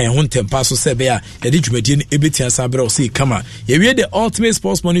akan ho ntempa so se be ya ye de dwumadi ne ebetian sa bra so kama ye we the ultimate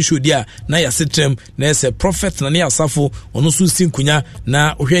sports money show dia na ya setrem na ese prophet na ne asafo ono so sinkunya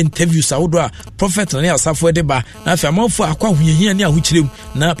na ohwe interviews awodo a prophet na ne asafo de ba na fa amanfo akwa hunyehia ne ahukirem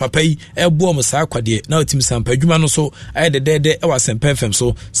na papa yi ebo mo sa akwade na otimi sampa adwuma no so ayede dede e wasempa fm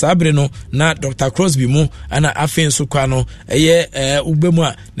so sabre no na Dr. Crosby mu ana afen so kwa no eye ubemu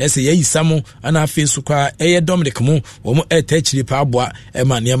a na ese yayi samo ana afen so kwa eye Dominic mu wo mu etachiri pa aboa e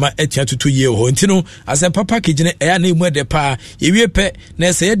ma niama etia tutu ye ho ntino asempa package ne eya na emu de pa yewie pe na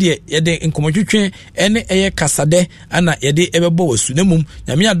ese yede nkomotwetwe ene eye kasade ana yede ebebo wasu na mum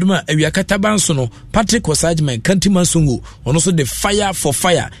nyame adoma awia katabanso no Patrick Osajman Kantiman Sungu ono so the fire for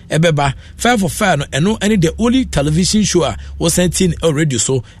fire ebeba fire for fire no eno any the only television show was sent in already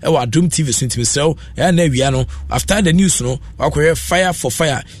so e wa Doom TV so ntimi srew ya na awia no after the news no wakoye fire for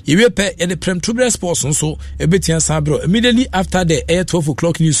fire yewie pe ye the Prem Tubre Sports so ebetian sabro immediately after the 12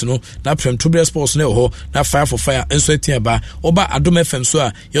 o'clock news no na Prem Tubre Sports no ho na fire for fire enso etian ba oba Adom FM so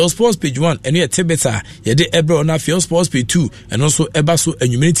a your sports page 1 eno ye tebeta ye de ebro na your sports page 2 eno so eba so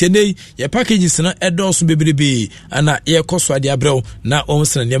anwumentie nei ye packages no edo so bebrebe ana ye koso ade abro na o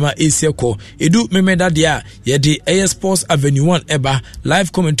nsena nneɛma ɛsi ɛkɔ edu memeda deɛ a yɛde Air Sports Avenue 1 eba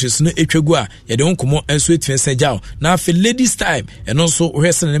live commentaries no etwagu a yɛde nkomo enso etwen sɛgyaw na afɛ ladies time ɛno nso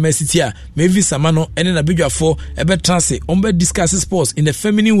hwɛse na nneɛma city a Mavis Samano ɛne na bedwafo ɛbɛtrance ɔmba discuss sports in a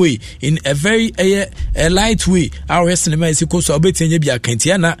feminine way, in a very a light way. Our hwɛse na nneɛma ɛsi so obetenya bi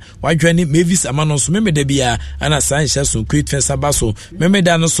akantia na wadwane Mavis Samano so memeda bia ana sanhya so create fensa ba so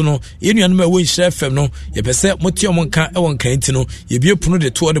memeda no so no yenuanom a wɔ nhyira fam no yɛpɛsɛ motie ɔmonka ɛwɔ nkanti no yɛbie pono de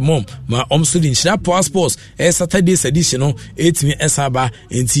to the mom ma ɔmso de nhyira power sports Saturday's edition no etimi esaba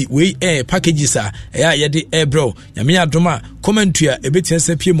enti we packages a yɛde bro nyame adoma commentary a ebetia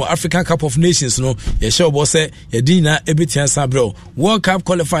sepie mo African Cup of Nations no yɛhyɛ obo sɛ yɛde na ebetia sa bro World Cup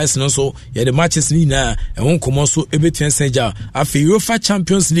qualifiers no so yɛde matches ni na ɛho komo so ebetia sɛgya afɛ UEFA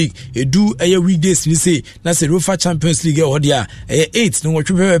Champions League edu weekdays ni say na sɛ UEFA Champions League hɔ dia 8 no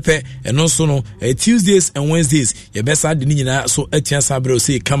wɔtwe pɛpɛ ɛno so no Tuesdays and Wednesdays yɛbɛsa de ni nyina so etia sa bro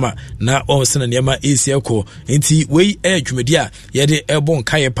say kama na ɔsena nneɛma esiako enti wei dwumadi a yɛde ɛbɔ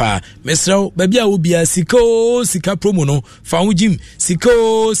nkae paa mesrɛw baabi a wobia sika promo no fa wo gym sika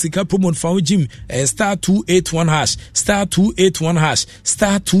promo no fa wo gym star 281 hash star 281 hash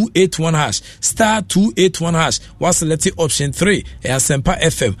star 281 hash star 281 hash wa select option 3 Asempa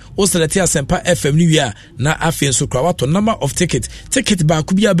FM o select Asempa FM ni wia na afei nso kra wato number of ticket ba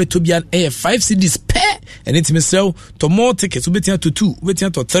ku bia beto bia 5 cedis per and it mesrɛw to more tickets obetia to 2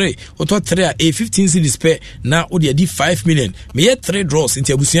 obetia to 3 o to 3 a 15 cedis per na o de 5 million me yet 3 draws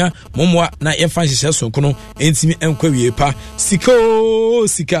into abusia momwa na yɛfa hyehyɛ sonko no entimi enkwa wie pa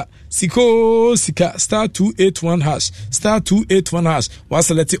sika star 281 hash star 281 hash was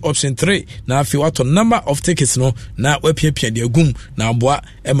select option 3 na afi wato number of tickets no na wapiapia de agum na aboa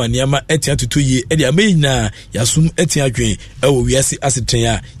ema niama etia tutu yi e de ameyina yasum etia dwen ewo wiase aseten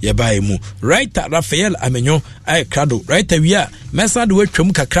a ye bae mu writer Rafael Amenyo ai krado writer wia mesa de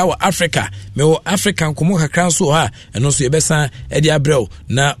watwam kakra wa Africa me wo African komo kakra so ha eno so ye besa e de abrɛw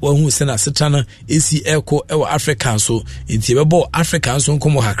na wahu se na setana esi eko ewo African so enti bebo African so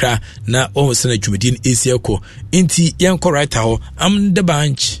komo kakra na o sena dwumedin esiako inti yanko right ho am the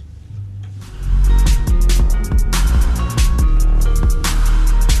bench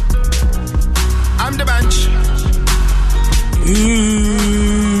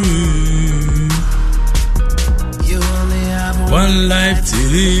You only have one life to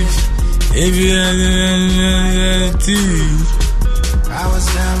live if you have to I was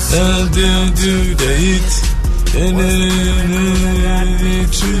down do the heat and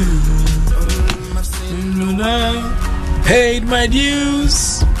paid my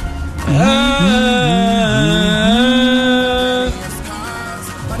dues.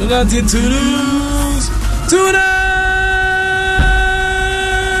 Nothing to lose tonight.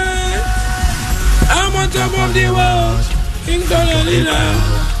 I'm on top of the world in Carolina.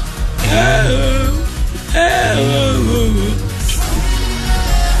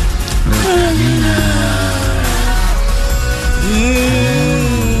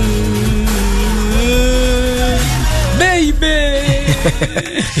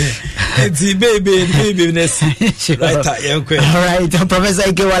 Baby, right, Professor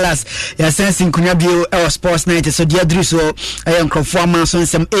Ike Wallace, you're sensing Kunyabio or Sports Night, so dear Driso, I am Crofama, so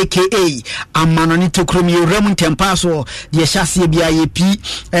some AKA, I'm Manonito Crumio, Roman Tempaso, the Chassis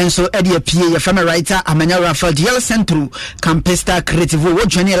BIAP, and so Eddie P, your family writer, Amanya Rafael, the Yellow Centro, Campesta Creative, watch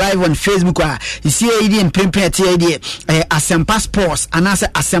Johnny live on Facebook, you see AD and Print TAD, Asempa Sports, and answer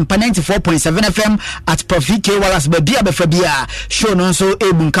Asempa 94.7 FM at Prof. Ike Wallace, Babia Befabia, show no so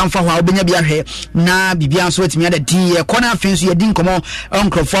Ebun Kamfa, Wabina Biahe, na Bibian so it's me at the corner fence, you didn't come on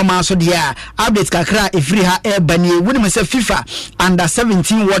Crofama, so dear updates kakra, if we have Bani, wouldn't say FIFA under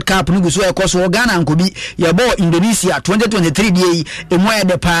 17 World Cup, Nugusu, Ghana, and Kobe, your boy Indonesia 2023 day, and where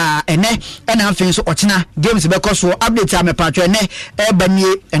the pa and I'm so Ochina games because so update time a patch and Ebony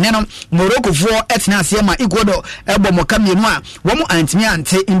and then Morocco for Etna Siama Ecuador, Ebo Mokami Noa, Womo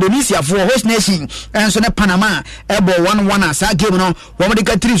Antimiante, Indonesia for host nation, and so Panama, Ebo 1-1 as a game no,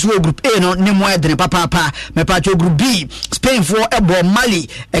 Womadica 3 group A no, Nemo than Papa, Mepacho group B, Spain for Ebo Mali,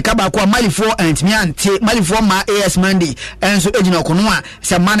 Ekabakwa Mali for Antimiante, Mali for Ma AS Monday, and so Edino Konoa,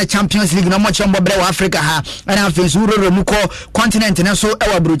 Samana Champions League, no much on Bobreo Africa, and I'm Fensuro Romuko, continent and so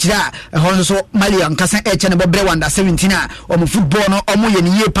our Brucha, Honso Mali and Cassan H and Bobreo under 17, or football no Omo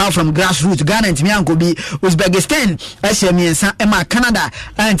year power from grassroots Ghana and Mianko be Uzbekistan, SME and San Emma Canada,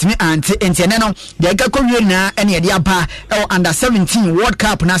 and me and Tianano, the Gakorina, and Yadiapa, or under 17 World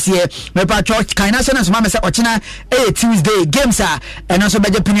Cup Nasia, Mepacho, Kainasan, Mama Ochina, Tuesday games are, and also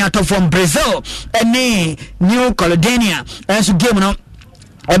Beja Pinato from Brazil, and New Caledonia, and so game no.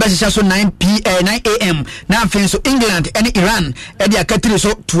 obesha so 9 a.m. na afin so England and Iran e dia katiri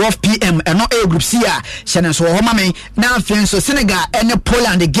so 12 p.m. eno a group C a hyene so ho mame na afin so Senegal and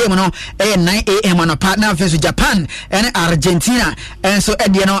Poland game no e 9 a.m. on part na afin so Japan and Argentina and so e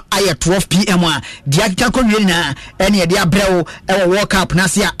dia no aye 12 p.m. a dia kako wie na ene dia brew e World Cup na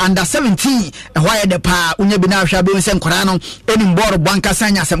sia under 17 why the pa unya bi na hwa be nsen kwara no eni mboro banka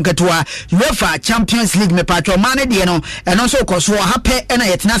sanya semketua UEFA Champions League me patro mane die no eno so koso hape ena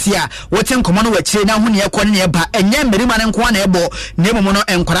yetena sia woten komo no wachire na huni ekọ ne eba enye mmerima ne nko na ebo ne momo no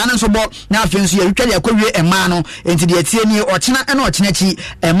enkwara ne so bo na afin so yetwa de akọwie ema no enti de tie ni ochina ena ochina chi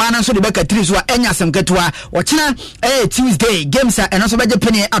ema no so de beka tri so enya semketua ochina Tuesday games a eno so beje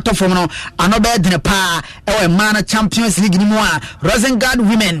pene atofom no anobe dene pa ema na Champions League ni mo a Rosengard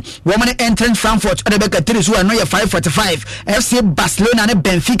women woman entering Frankfurt de beka tri so no ye 5:45 FC Barcelona ne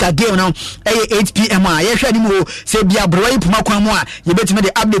Benfica game no 8 p.m. a ye hwani mo se bia broi puma kwan mo a ye betime de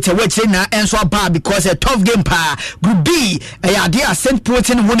update we chire na enso aba because a tough game pa group B ya dia St.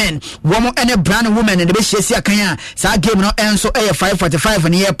 Protein women woman ene brand women de be hyesi akan a sa game no enso 5:45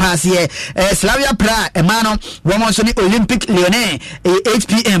 ne ye pass ye Slavia Praha emano woman so ni Olympic Lyonnais 8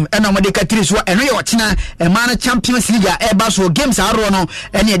 p.m. ena mo de katiri so eno ye ochina emano Champions League e ba so games aro no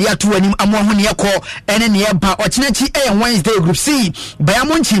ene de ato anim amo ho ne yekọ ene ne ye ba ochina chi Wednesday group C Bayern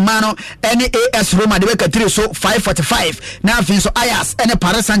Munich mano ene AS Roma de be katiri so 5:45 na afin so Ajax ene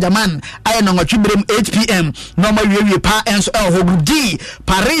Paris Saint-Germain aye no ngotwibrem 8 p.m. no ma wie pa enso group D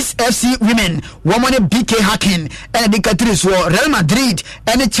Paris FC women woman BK Hacken ene de katiri so Real Madrid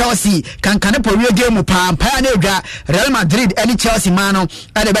ene Chelsea kankane po wie game pa na edwa Real Madrid ene Chelsea mano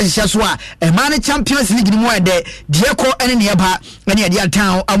ene be hye so a man Champions League ni mo de dieko ene ne ba ene de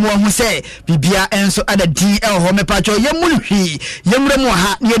atan amo hu se bibia enso ada D ho me pacho yemulhwi yemremu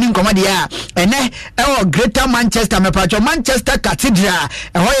ha ne ni nkomade a ene Greater Manchester me pacho Manchester Cathedral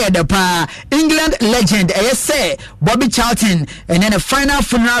ho ye de pa England legend say Bobby Charlton and then a final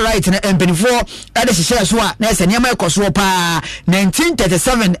funeral right na empenifo ade hye so a na se niam ekoso pa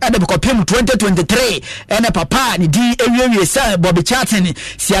 1937 ade bekopem 2023 ene papa ni di ewie Sir Bobby Charlton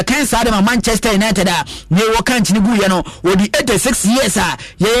si akan sa de Manchester United a ne wo kan chini gu ye no odi 86 years a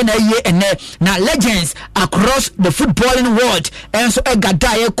ye na ye ene na legends across the footballing world and so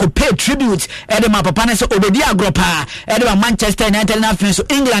egada ye ko pay tribute ede ma papa na se obedi agropa ede ba Manchester United na fin so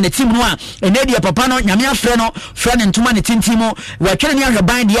England team no a ene de papa no nyame afre no fre ne ntuma ne tintimo wa twere ne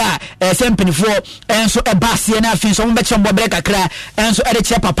ahweban dia sempenifo and so e basie na fin so mo be chembo bre kakra and so ede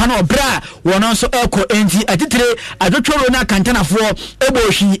che papa no obra wono so eko enti atitire adotworo na kantanafo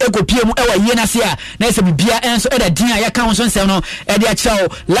ebohwi ekopie mu ewa yie na se a na se bibia and so ede din a yaka won so nsem no ede a chao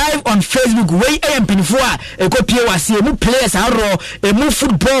live on Facebook wey empenifo a ekopie wasie mu players aro mu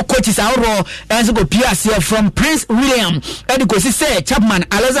football coaches aro and so kopie asie from Prince William ede ko si say Chapman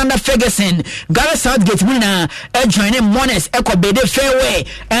Alexander Ferguson Gareth Southgate winner join Mones ekobede fairway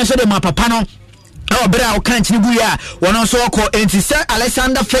and so de ma papa no bra o kan chini guya wono so ko enti Sir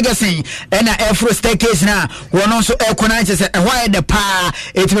Alexander Ferguson na afro staircase na wono so e kona che se why the pa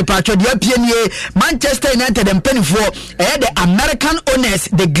etime patcho de apienie Manchester United empenifo the American owners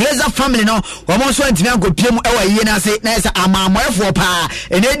the Glazer family no wono so entime ankopie mu e wa yie na se na se amamoefo pa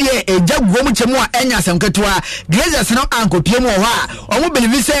ene de ejagwom chemu a enya semketua Glazers no ankopie mu ho a omo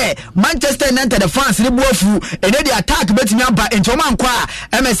believe say Manchester United fans ni buafu ene de attack betimi aba entoma anko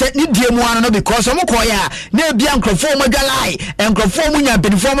a emese ni die mu ano no because koya na bia nkrofo mo dwalai nkrofo mu nya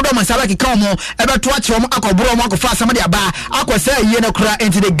benifo mo do masala keka mo ebeto ache mo akobro mo akofa asam de aba akosa yie na kura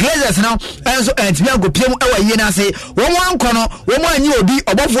into the Glazers now enso entimi agopiem ewa yie na se wo mo anko no wo mo anyi obi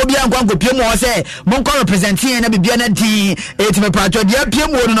obofo bi anko agopiem wo se mo nko representing na bibia na di etime patcho de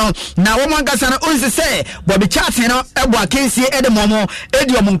apiem wo no na wo mo ankasa na onse se Bobby Charlton no ebo akensie ede momo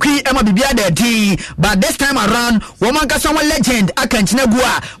edi omunkwi ema bibia da di but this time around wo mo ankasa wo legend akanchina gu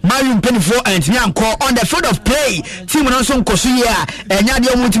a mayu mpenifo entimi on the field of play team no so nkoso ya enya de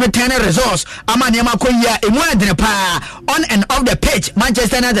omutime 10 results ama ne makoya emu adene pa on and off the pitch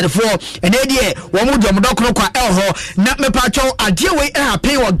Manchester United for and edie wo mu dom dokro kwa elho na me pa cho ade we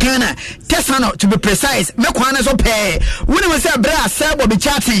happen wo Ghana Tesano to be precise me kwa na so pe woni we say bra Sir Bobby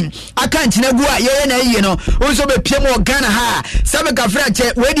Charlton aka nchina gu a ye na yiye no wonso be piem wo Ghana ha sabe ka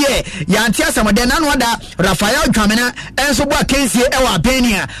frache we die ya antia samode na no da Rafael Dwamena enso bo akensie e wa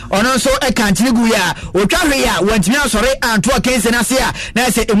Albania ono so e kan nchina ya otwahwe ya wantimi asore anto akense na se a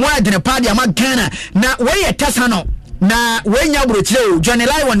na se emu adene pa dia ma Ghana na we ye Tesano na wenya brochire Johnny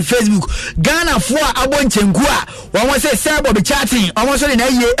Live on Facebook Ghana for abonchen one say Sir Bobby Charlton almost na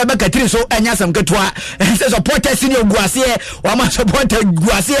ye ebekatiri so anya sam ketwa say supporters senior guase one man supporter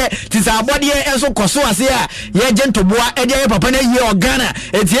guase tisa abode enso koso ase a ye gento boa e dey papa na ye o Ghana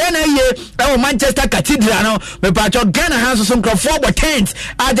etie na ye e Manchester Cathedral no me pacho Ghana hands so crofo bo tent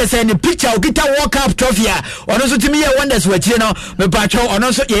I just send the picture okita World Cup trophy a ono so timi ye wonders wachire no me pacho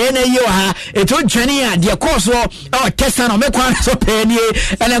ono so ye na ye o ha eto dwane a de course o testa no me kwan so panie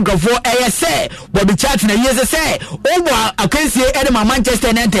ene crofo e say Bobby Charlton na ye say Owa akansie edema Manchester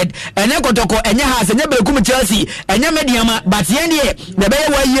United ene Kotoko enye ha se nyebe kum Chelsea enye mediama but ye ne be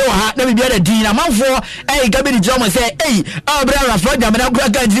ye wa ye ha na bibia da din na manfo gabe di jomo say abra Rafa jamana kura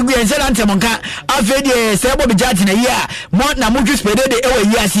ka jigu en se antemonka afedi se Bobby Charlton na ye a mo na mudwu spede de ewa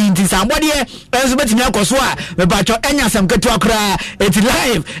ye asi nti sambode enso betimi akoso a me bacho enya sam ketu akra it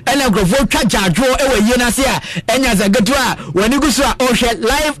live ene grofo twa jadwo ewa ye na se a enya za ketu a wani guso a o share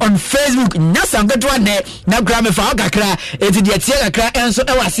live on Facebook nya sam ketu ne na gra me fa kakra eti de tie kakra enso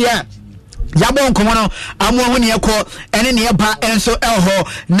ewase a yabo nkomo no amo ho ne ekọ ene ne ba enso elho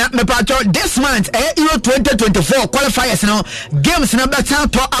na me pacho this month Euro 2024 qualifiers no games na betan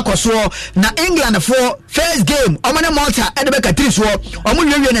to akoso na England for first game omane Malta e de be katiri so omo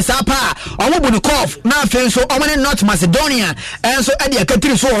wiwe ne sapa omo Bunikov na afenso omane North Macedonia enso e de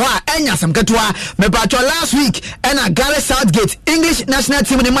katiri so ho a enya sam ketwa me pacho last week ena Gareth Southgate English national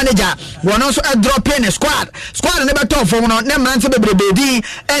team ne manager won also a drop in squad ne beto fo no ne mrante bebredi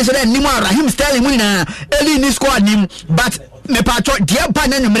enso de nimo Sterling winner early in this squad nim but me patro dear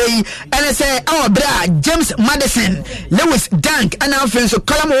partner numere and say our bra James Madison Lewis Dunk and our friends so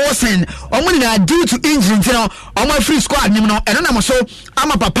Callum Wilson omuni due to injury you know on my free squad nim no and na so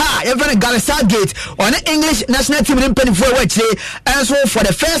ama papa even Gareth Southgate on the English national team in penny for which and so for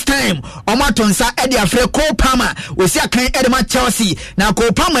the first time oma tonsa e dia free Cole Palmer we see akan Edema Chelsea now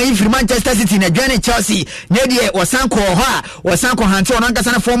Cole Palmer in Manchester City na journey Chelsea ne dia wasanko ho a wasanko hante on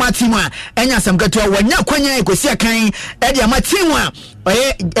ankasa na former team a enya sam gato wanya kwanya ikosi akan e dia team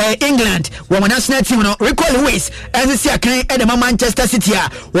England woman national team no Rico Lewis and see akan Edema Manchester City a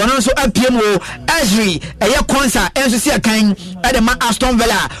won also APM Ezri Konsa and see akan Edema Aston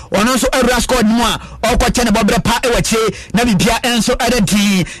Villa won also a squad mu a okoche ne bobre pa ewache na bibia enso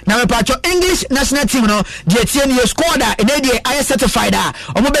ededi na me pacho English national team no de tie ne squad a e dey I certified a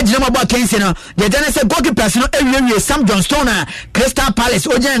omo be gina mabo akensi no de jana se goalkeepers no ewie Sam Johnstone a Crystal Palace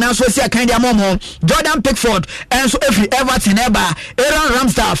oje na so see akan dia momo Jordan Pickford enso every Everton eba Aaron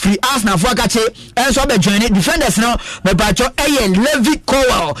Ramsdale free Arsenal for akache enso be join defenders no me pacho Levi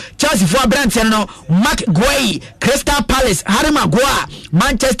Colwill Chelsea for Brentford no Mark Guay Crystal Palace Harry Maguire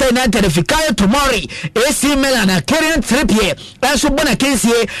Manchester United Fikayo Tomori AC Milan Kieran Trippier enso bona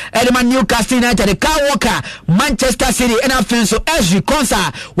kensie Edema Newcastle United Kyle Walker Manchester City and Afonso Ezri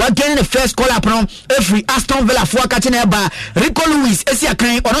Konsa were getting the first call up no every Aston Villa for akache na eba Rico Lewis esi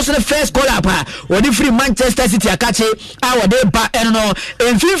akan also the first call up or the free Manchester City akache our day ba eno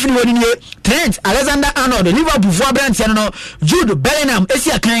en fifini woni nie Trent Alexander-Arnold Liverpool for Brentford no Jude Bellingham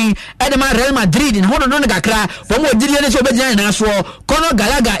esi akan Edema Real Madrid in hono no kakra pomo diri ne so be gina na so Conor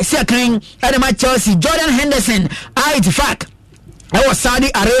Gallagher esi akan Edema Chelsea Jordan Henderson Itifak Saudi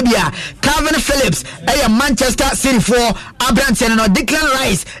Arabia Calvin Phillips Manchester City for Abraham no Declan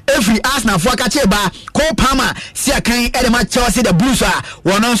Rice every Arsenal for Kacheba Cole Palmer si akan Edema Chelsea the Blues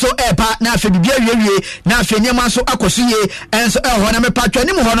one also epa na afi bibia wie na afi nyama so akosuye enso ho na me patwa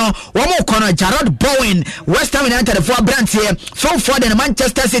ni mu ho no wo mo kono Jarrod Bowen West Ham United for Abraham Phil Foden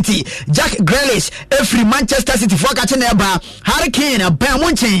Manchester City Jack Grealish every Manchester City for Kacheneba Harry Kane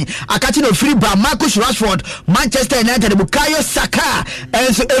Bamunchin akachi no free ba Marcus Rashford Manchester United Bukayo Saka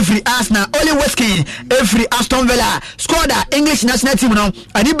and so every Arsenal Oli Weskin every Aston Villa squad English national team no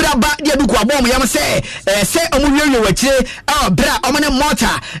adibra ba dia duku abom yam say omo wiwe wachire bra omane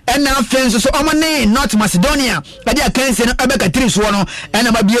Malta and na fence so omane North Macedonia ade akanse no abeka 3 so no and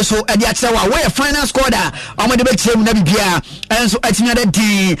na bie so ade akire wa we final squad omade be kire mu na bibia and so atinya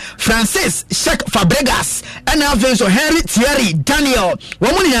de Francis Sheikh Fabregas and na fence so Henry Thierry Daniel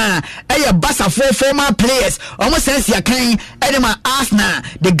womunia Barca former players omo sense yakan edema Arsenal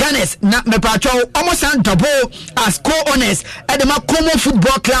the Gunners na me patrol almost and double as co-owners edema Como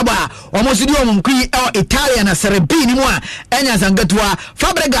Football Club almost di omkui Italian na Serie B ni mo enya zangatwa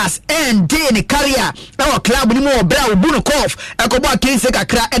Fabregas and day career our club ni mo bra Bunikov ekobo akense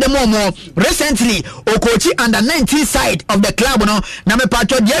kakra edema mo recently okochi under 19 side of the club no na me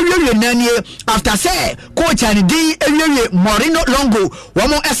patrol dia wie nanie after say coach and di ewie Morino Longo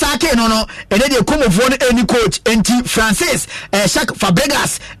womo esake no ene de Como fo no any coach enti Francis Shaq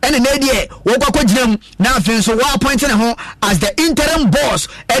Fabregas and an idea woko jinem na afin so wa appointing him as the interim boss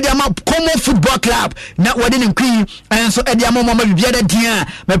Ediama Como Football Club na wadi in Queen and so Ediama mama bibiada dia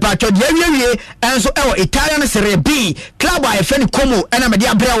me patro die and so Italian Serie B club I friend Como and am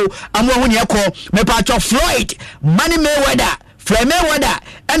dia breo amwa huni yako me patro Floyd Money Mayweather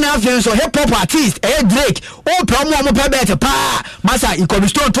and after so hip hop artist Drake promo mo pebet pa masa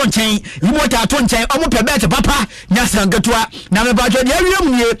ikobistone ton chain remote ton chain omo pebet papa nyasa ngatwa na me bajo de awiam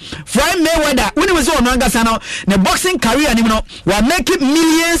nie Floyd Mayweather when was on ngasa no ne boxing career ni no wa make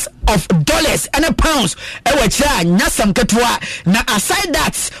millions of dollars and pounds e wa kira nyasa ngatwa na aside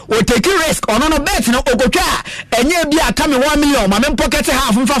that we take risk on no bet no ogotwa enye bia aka me 1 million ma me pocket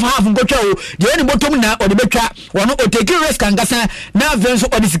half ngotwa o de any bottom na o de betwa wono o take risk ngasa na venso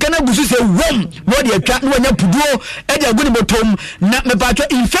odisikana gusu se wom no de atwa no nya puduo e de aguni botom na me patwa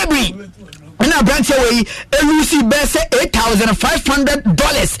in February na branch away elusi bese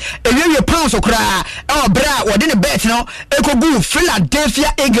 $8,500 ewe pounds okra e bra wode ne bet no ekogu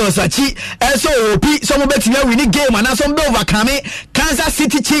Philadelphia Eagles achi so opi so mo bet me win game and so be overcome Kansas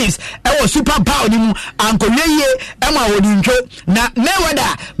City Chiefs e Super Bowl ni mu ankoyeye e ma wodi ntwo na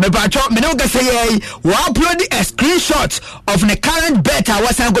Mayweather me patwa me no ga say we upload a screenshot of the current bet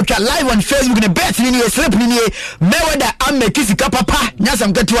was an go live on Facebook ne bet ni slip ni Mayweather am make sika papa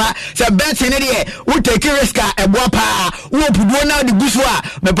nyasam ketwa say bet we take risk e boapa we puduo na de gusua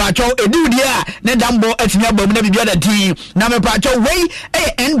me pacho edu dia ne dambo atimi abom na bibia da din na me pacho we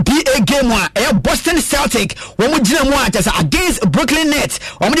NBA game a Boston Celtic wo mu gina mu atasa against Brooklyn Nets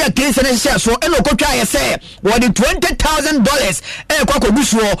wo mu dia against ne share so eno kotwa ye say wo de $20,000 kwako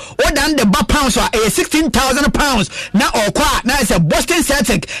gusuo wo dan de ba pounds a £16,000 na okwa na say Boston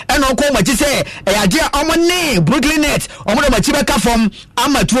Celtic eno ko machi say e ade omo ne Brooklyn Nets omo do machi beka from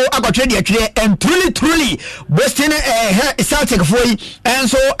amatuo akotwe de atwe and truly Boston Celtic for and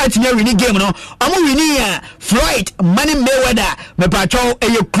so at me winning game no I'm winning Floyd Money Mayweather me patcho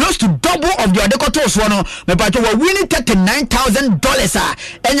close to double of the Adekotos one me patcho we winning $39,000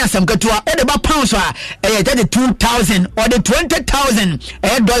 enya sam katua e de ba pounds $32,000 or the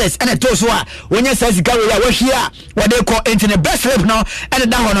 $20,000 dollars and a toso when you says go we here what they call internet best rep no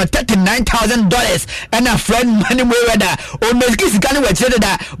and that one $39,000 and a friend Money Mayweather o meski sikani we trade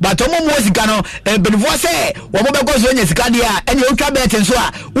that but omo sikano benfo say wo mo be go so nya sikade a ene o twa bet nso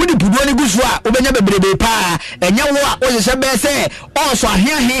a wodi puduo ne gusu a wo benya bebrebe pa enya wo a o se be say o so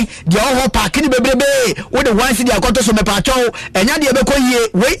ahiahi de o ho park ni bebrebe wo de wan si de akoto so me pa chow enya de be ko yie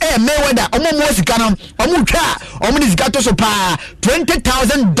we Mayweather omo mo sikano omo twa omo ni sikato so pa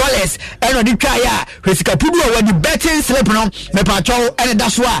 $20,000 eno di twa ya hwesika puduo wo di betting slip no me pa chow ene da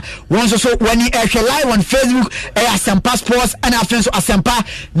so a won so when e live on Facebook Asempa Sports and after so Asempa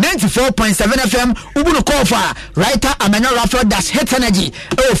 94.7 FM ubuno kofa writer Emmanuel Rafael dash hit energy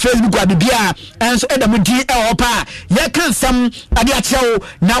Facebook wa bibia enso edamu di opa ye kan sam ade achew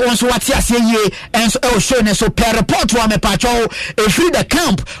na wonso wate ase yie enso show ne so per report wa me pacho free the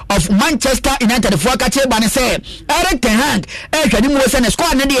camp of Manchester United for akache ba ne say Eric Ten Hag hwani mu se ne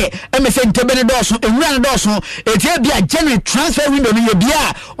squad ne de emese ntebe ne doso enwura ne doso etie bia January transfer window no ye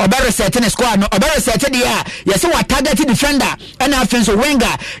bia obere set ne squad no obere set de ya ye se wa target defender and afenso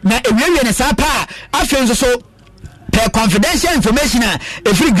winger na ewiwe ne sapa afenso so per confidential information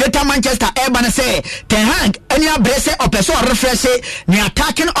every Greater Manchester Urban say Ten Hag any abrese or person refresh ni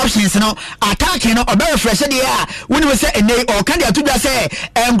attacking options no attacking no obe refresh there when we say any or can they to say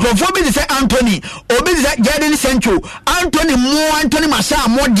Grofo say Anthony obi say Jadon Sancho Anthony Martial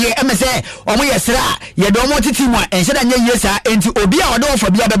more there say omo yesra ye do mo titi mu ense da nye yesa enti obi a odo for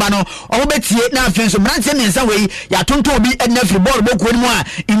bia beba no omo betie na afenso branche mensa we ya tonto obi na free ball boku mu a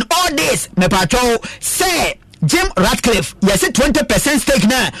in all this me patrol say Jim Ratcliffe yes 20% stake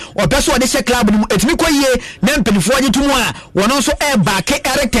na or person de share club ni etimi koye na mpelifo age tumu a wono so e back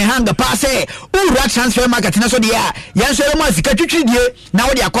Eric Ten Hag pa say ura transfer market na so de a yan so mo sika twitwidie na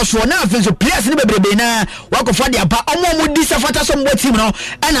wo de akoso na afenso players ni bebrebe na wakofa de apa omo di safata so mo team no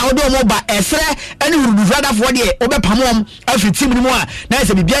e na wo do mo ba esre ene hurudu rather for de obepamom afi team ni mu a na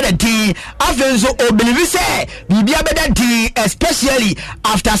se bibia da tin afenso o believe say bibia be da tin especially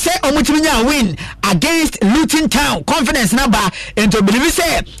after say omo team nya win against Town confidence number into believe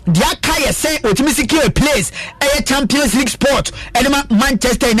say dia kai say otimi secure place Champions League sport enema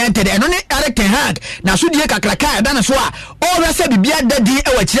Manchester United eno ne Eric Ten Hag na so die kakraka da na so a all say bibia dadi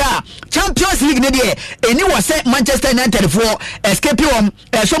e wachira Champions League ne de eni was say Manchester United for escape home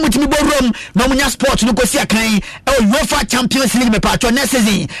so mutimi bo room no munya sport no kosi akan UEFA Champions League me patro next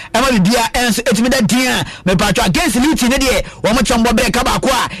season e ma bibia enso etimi da dia me patro against Leeds ne de wo mo chombo be ka ba ko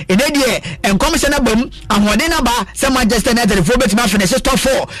a ene de enkomse na bam ahode na ba say Manchester United for betimi finish top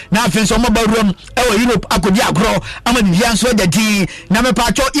 4 na afenso mo ba room e Europe akodi agro ama bibia so da di na me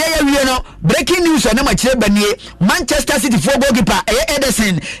patro ye wie no breaking news na ma kire banie Manchester City for goalkeeper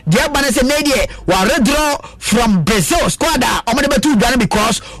Ederson dia bana say media wa redraw from Brazil squad omo de betu dwane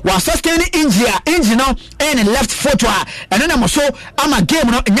because wa sustain injury no in left foot and then so ama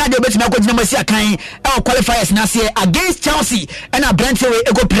game no nya de betu na kwagina masi akan qualifiers na say against Chelsea and a Brentford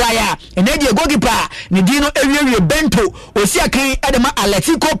ego prior and media goalkeeper ni dino ewie bento osi akan edema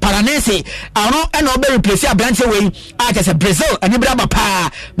Atletico Paranaense ano and obe replace a Brentford as a Brazil and braba pa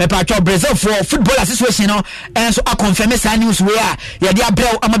me patcho Brazil for football association no and so a confirm sa news where ya dia brew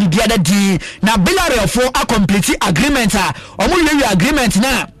ama bibia da di na Villarreal for a complete agreement omo lewe agreement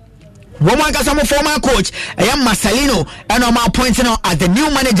na woman got some former coach Marcelino and I'm appointing as the new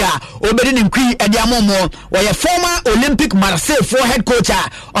manager obedi nkwi ediamomo or a former Olympic Marseille for head coach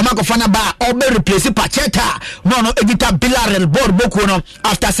Omakofana ba obe replace Pacheta no edita Villarreal board boko no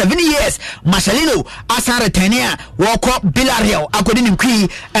after 7 years Marcelino asa retenia walk up Villarreal akodi nkwi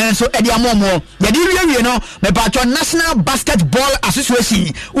and so ediamomo yadi wie no me patro National Basketball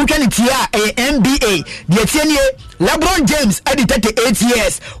Association ukanitia NBA the tienie LeBron James at 38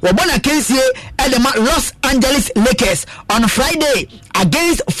 years wabona Kensie at the Los Angeles Lakers on Friday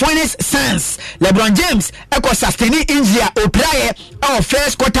against Phoenix Suns. LeBron James echo sustaining injury opraye our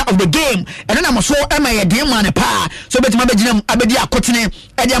first quarter of the game and then I'm so am I a man pa so betima begina abedi akotene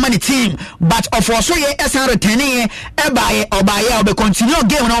e dey man team but of also ye esan returning ebaye obaye obe continue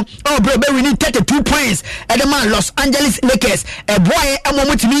game no bro we need 32 points at the man Los Angeles Lakers a boy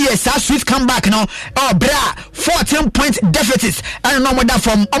amomotimi ye sa swift comeback no bra 14-point deficit and no more that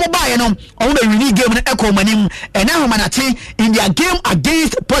from omobaye no on the winning game no echo manim and now manachi in their game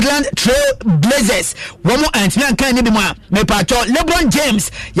against Portland Trail Blazers one more and me kan ni bi mo me patcho LeBron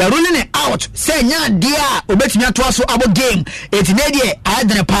James ya ruling it out say nya dia obetimi ato so abo game it ne dia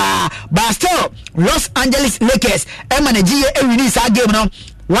adene pa but still Los Angeles Lakers e manage e win this game no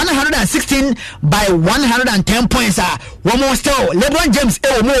 116 by 110 points one more still LeBron James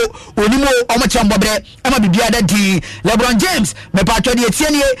onimo omachombobre ama bibia da di LeBron James me patcho de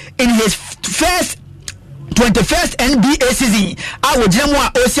tienie in his first 21st NBA season I would jam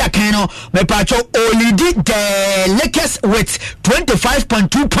Osia Kano me patcho only did the Lakers with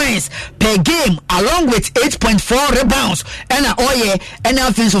 25.2 points per game along with 8.4 rebounds and oye and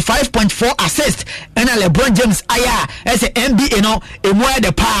offense of 5.4 assists and LeBron James aya as a NBA no e mo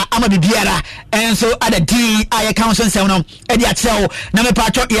the pa ama bibiara and so at the D aya council say no e dia tell na me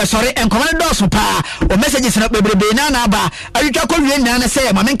patcho ye sorry and command dos pa o messages na bebrebe na ba ayutwa ko wie na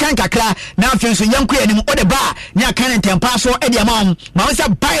say ma men kan kakra na offense yanko anim ba nya kan tempa so e dia ma say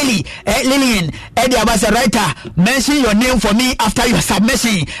Bailey Lillian e dia ba say writer mention your name for me after your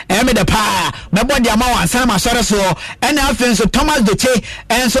submission e me the pa me bo dia ma wan san ma sore so and afin so Thomas Doche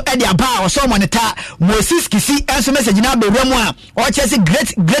and so e dia ba o so monitor Moses Kisi and so message na be remu a o che say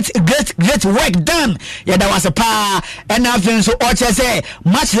great work done ya da was a pa and afin so o che say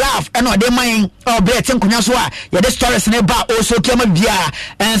much love and o dey mind o be tinkunya so a ya the stories ne ba o so kema bia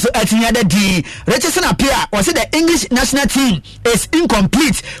and so atinya da di Richardson appear or say the English national team is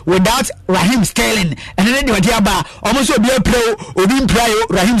incomplete without Raheem Sterling and then the Wadiaba almost be a pro Odin Prayo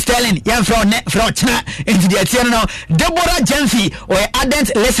Raheem Sterling yan from China into the Etiano Deborah Jenfi or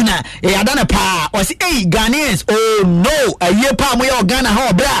ardent listener Adana Pa or say hey Ghanaians oh no a year pa mo Ghana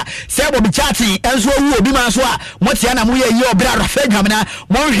ha bra Sir Bobby Charlton and so who obi man so a motiana mo ye bra Rafael Gamna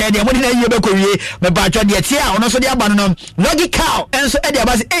mo hwe de mo na ye be kowie me ba twa de tia ono so de aba no logical and so e de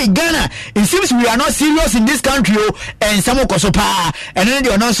aba say hey Ghana it seems we are not serious in this country and some kosopa and then they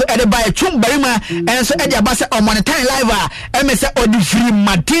also e de buy chum barima and so e de aba say on monetary live e me say Odifri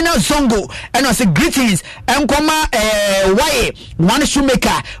Martina Zongo and I say greetings and koma why one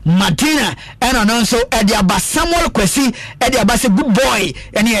shoemaker Martina and also e de aba Samuel Kwesi e de aba say good boy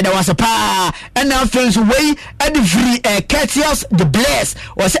and here there was a pa and now friends way Odifri Curtius the Bless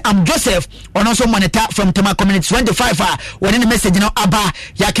or say I'm Joseph and also monitor from Tema Community 25 when in the message you know aba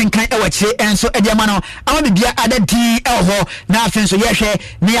ya can e wache and so e de aba no ama bibia ada di ɛho na afin so yɛhwɛ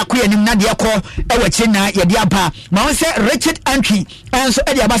ne yakoya nim na de ɛkɔ ɛwɔ kyi na yɛde aba ma won sɛ Richard Antwi enso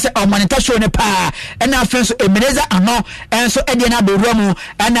ɛde aba sɛ ɔmanita show ne pa ɛna afin so Emeneza ano enso ɛde na do mu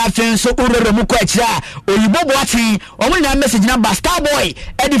ɛna afin so urere mu kɔ akyira oyibo boaten ɔmo na message na ba Starboy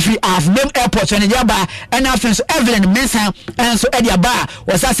ɛde free as name airport ne de aba ɛna afin so Evelyn Mensa enso ɛde aba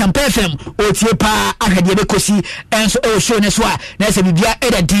wɔsa Shameful FM otie pa ahwede be kosi enso ɛwɔ show ne so a na sɛ bibia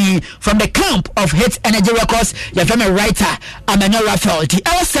ɛda din from the camp of Hit Energy Records your family writer Amanya Raphael the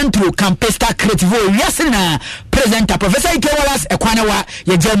our central campesta creative yasina presenter Professor Ike Wallace ekwanewa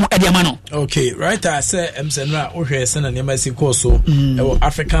ye jamu ediamano. Okay, writer say emsenra ohwe se na nema si course so ɛwɔ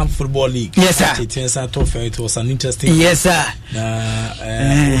African Football League. Yes sir. It was an interesting. Yes sir.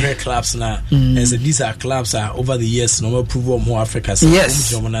 Na clubs na as these are clubs are over the years no prove more Africa.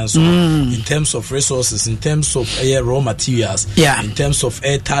 Yes. In terms of resources, in terms of raw materials, in terms of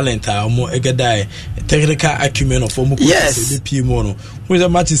talent, more egadai technical acumen of former mono. With a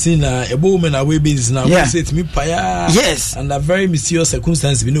match in a woman away business now. Say to me, yes, under very mysterious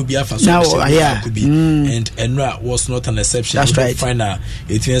circumstances, we know Biafra could be, and Enra was not an exception. That's right. Final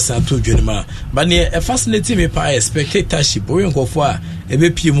 18 years and 2 Junima, but near a fascinating me by spectatorship. We go for a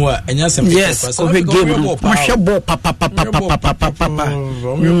bit more and yes, of a game.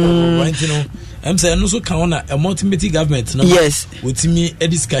 I'm saying also count a multi government. No, yes, with me a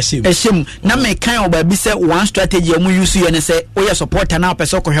discussion. A shame. Now, me kind of be said one strategy. You use you and say, oh, your support now,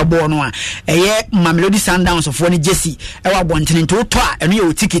 Pesoko Herbono. A year, Mamelody Sundowns of one Jesse. I want into tour and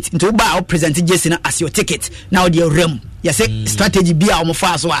your ticket into bar presenting Jesse as your ticket. Now, the realm. Yes, strategy be our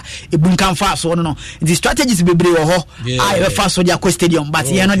fast one. It boom come fast one. No, the strategies be brave. I have fast for the stadium,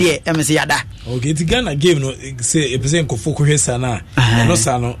 but you're not the MSC Yada. Okay, the Ghana game no say a present focus sana. No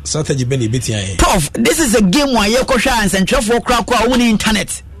sano strategy Benny Bitty. Prof, this is a game where you chance and travel crack on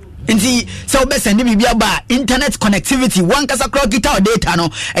internet. Inti so best and bibia ba internet connectivity one kasa crack guitar data no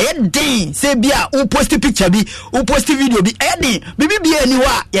e den say bia u post picture bi u post video bi e den bibi bia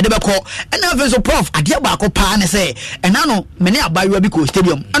aniwa ye de beko and na so prof ade ba ko pa ne say and no me ne abayo bi ko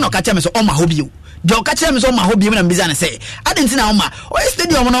stadium and o ka che me so o ma hobby John catch me so my hobby and business say I didn't know ma o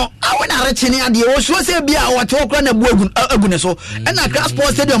stadium no I went a rich in ade o so say bia o to kra na bu agune so and na grass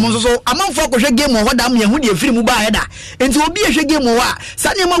sport stadium so amanfo ko hwe game ho dam ye hu de firi mu ba heda enti obi hwe game ho a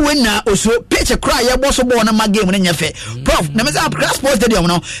sane ma wenna oso pitch cry ye boso bo na ma game na nyefe prof na me say grass sport stadium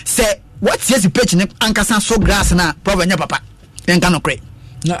no say what yes pitch ne ankasa so grass na prof anya papa enka no kre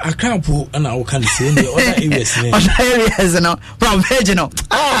na akampo ana wo kan say the other areas ne other areas no from regional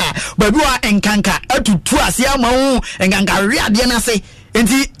but we are enkanka atutu ase ama hu enkanka reade na say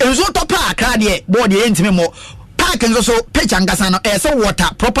enti enzo to pa akra de board ye ntime mo park nso so pitch angasa no so water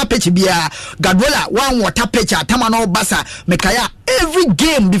proper pitch bia gadola one water pitch atama no basa mekaya every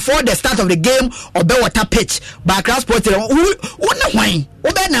game before the start of the game or be water pitch back transport who na hwan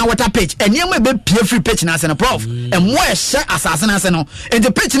wo be na water pitch eniam be pie free pitch na se prof and mo ehye asase na se no and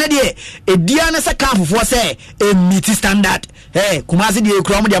the pitch na de edia na se camp for say a meet standard kumasi de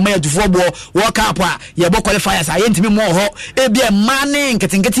kura mo de ma yadufo bo world cup a ye bo qualifiers a yentimi mo ho e bia mane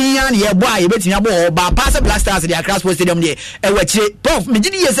nketenkete ya na ye bo a ye betimi abo ho ba pass blasters de Accra Sports Stadium de e wachire prof me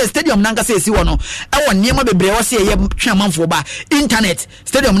gidi yes stadium nanga se esi wo no e won niam bebre wo se ye twamanfo ba internet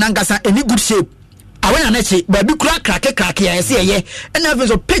stadium nangasa any good shape awena na chi ba bi kura krake ya se ye and na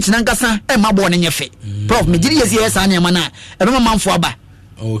so pitch nangasa e mabo ne nyefe prof me gidi yes anya ma na e be manfo aba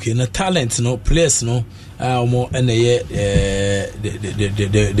okay na talent no players no mo and the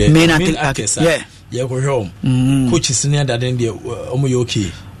main actors yeah go home coaches ne da den de omo ye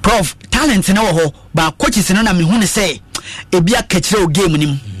okay prof talent na wo ho ba coaches no na me hu ne say e bia kachire o game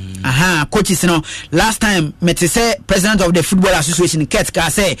nim coaches no last time met say president of the football association Ket ka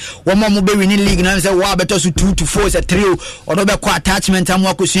say wo mo be winning league na say wa better so 2 to 4 say 3 o do be ko attachment am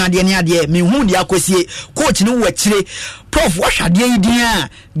akosua de ne ade me hu de akosie coach no wachire prof wa hwade yi din a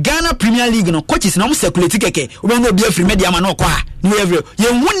Ghana Premier League no coaches no circulate keke wo be no be free media ma no kwa new every ye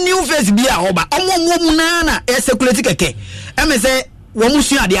hu new face bia hoba omo mu na e circulate keke em say wo mu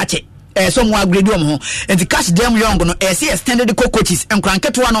sua de ache so mo agree do mo and catch them young no see extended coaches and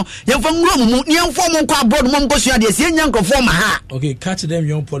cranketo no yemfa ngro mu yemfa mo kwa abroad mo ko sua de see nyanko for ma ha okay catch them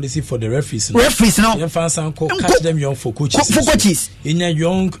young policy for the referees no yemfa san ko catch them young for coaches in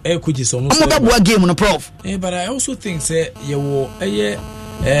young coaches on mo ba game no prof but I also think say you wo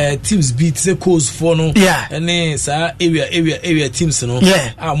teams beat the coast for no and then area teams no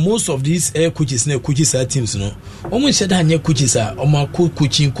most of these coaches are teams no almost said that coaches are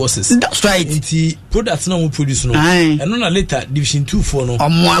coaching courses. That's right. And products no produce no and then later division 2 for no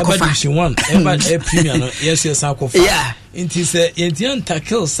division 1 Premier no yes Inti say yentian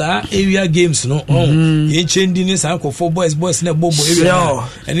tackle sa area games no yen chendi ni sa for boys na bobo area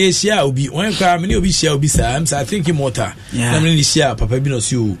and e share obi one kwa me obi share obi sa I think immortal na me ni share papa bi no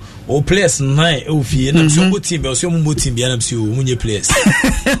so o players 9 o fie na so mo team be so mo team bi na so munye players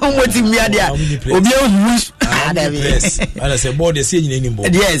mo team ya dia obi o wish players ala say board dey say nyina ni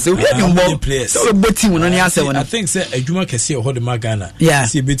board yes obi ni board so bo team no ni ase wona I think say adwuma kese ho de magana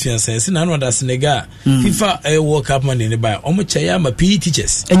see between say na no da Senegal FIFA World Cup man ni ba omo cheya ma PE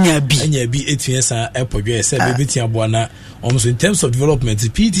teachers enya bi etuen sa epodwe say be betia boa na omo so in terms of development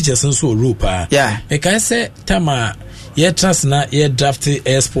PE teachers nso Europe e kan say tama ye trans na ye draft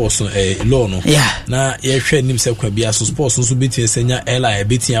air sports law no na ye hwe nim se kwa bia so sports nso betia senya ela e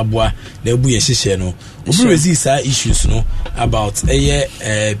betia boa na ebu ye hyehye no obi resist issues no about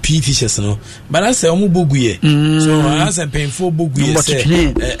PE teachers no but I say omo boguye so as a painful boguye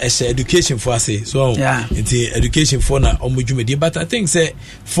say education for say so into education for na omo dwumedi but I think say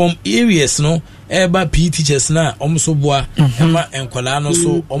from areas no eba PE teachers na omo so boa ema enkwala no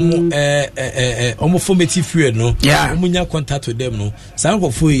so omo formative period no omo nya contact with them no sanko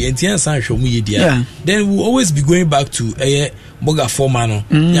for entian san hwe omo yedia then we will always be going back to boga forma no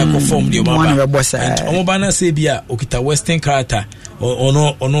ya ko form the omo ba na say bia okita western character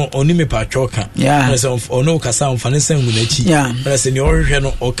ono me pa choka ono kasa mfane sangu na chi press ni ohwe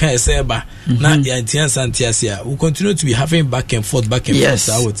no oka eseba na ya entian santiasia we continue to be having back and forth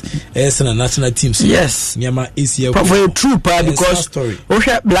out na national teams nyama ACL for a true part because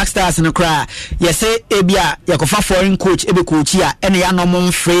ohwe Black Stars no cry you say ebia yakofa foreign coach ebe coach ya ene ya no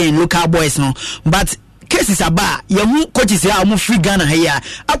mo free local boys no but cases aba yahu coaches ya omo free Ghana here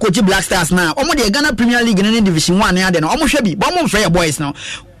akochi Black Stars na omo de Ghana Premier League na Division 1 ya de no omo hwe bi bo omo free boys no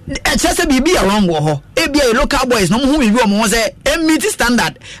chese bibi ya wrong ho ebia local boys no mo hu bibi omo say meet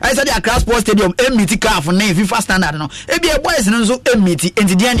standard I said the Accra Sports Stadium meet CAF na FIFA standard no ebia boys no so meet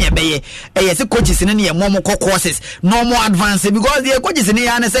entidia na ebeye say coaches ne ye mo courses no more advance because the coaches ne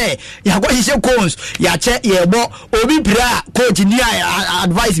ya na say ya go hihye cones ya che ye bo obi pra coach ni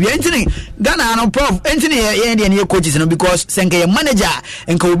advice bi entini Ghana no prof entini ye de coaches no because senke ye manager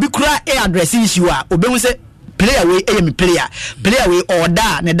enka obi kura address issue a obi say player we me player we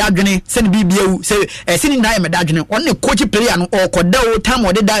order na dadwene se ne bibia se sini na me dadwene on ne coach player no okoda o time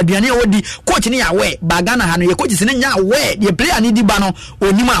o de da aduane o di coach ne ya we bagana ha no ye coach se ne nya we the player ni di ba no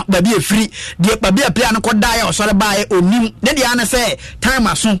onima ba bi free the ba bi player no koda ya osore ba ye onim ne dia na se time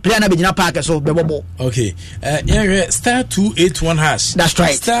aso player na be gina park so be bobo okay yeah star 281 hash that's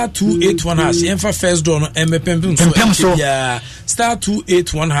right star 281 hash enfa first door no empempem so yeah star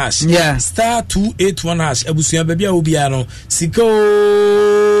 281 hash star 281 hash ya babia obia no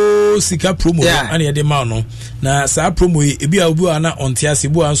sika promo and ye de ma no na sa promo e bia obi ana ontia se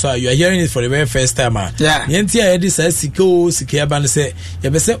bu anso you are hearing it for the very first time yentia ye de sa sika ya ban se ye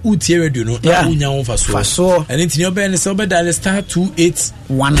be se utie radio no na unya won faso and intini obe ne se obe dial star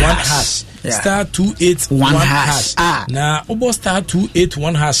 281 hash star 281 hash na obo star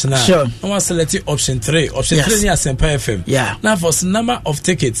 281 hash na no select option 3 ni Asempa FM na for number of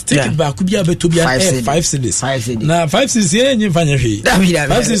ticket back ku bia beto bia 5 cities na 5 cities ye nyi fanya hwe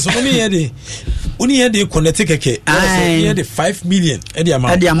 5 cities oni ye de connect keke ye de 5 million e de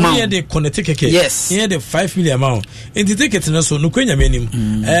amount oni ye de connect keke ye de 5 million amount enti ticket na so no kwanya menim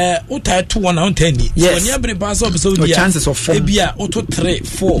o tie to one on 10 so ni abre pass up so dia chances of form bia auto 3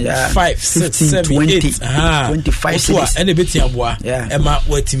 4 5 6 7 8 25 and beti aboa ema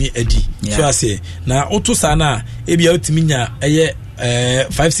watimi adi so ase na auto sana ebia otimi nya eye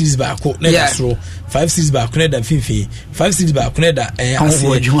 5 series ba ko na gasro 5 series ba ko na da fifi 5 series ba ko na da ase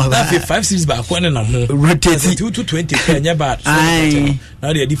na 5 series ba ko na ho rotate 2 to 20 kanya ba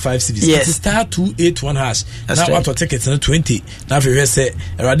now they 5 series it star 281 hash na what ticket na 20 na fe say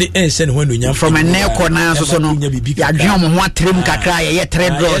erade ense ne honu nya from a neck na so no ya dwon mo ho atrem kakra ye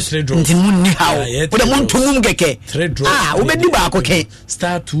 3 draws nti mun ni hawo wo de mun tumum keke wo be di ba ko ke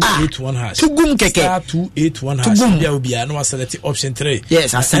star 281 hash tugum keke star 281 hash bia obia no select option 3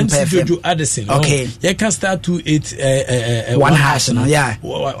 yes Asempa FM Addison okay you can start 281 hash no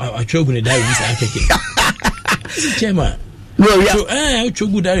I chogu ne dai misa keke chema no yeah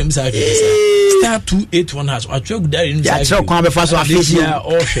chogu dai misa keke star 281 hash I chogu dai misa ya chọ kwa be fa so afisi ya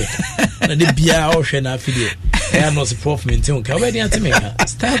ohwe na de bia ohwe na afidi ya no support me ntin ka we dey antime ka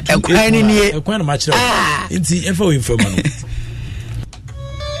star 281 ekwan na match nti efa we informa no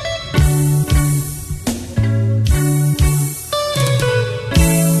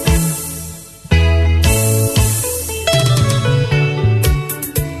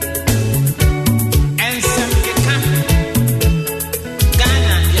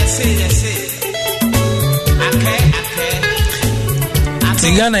Okay.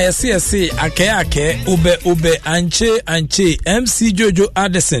 Igana yesi ake ube anche MC Jojo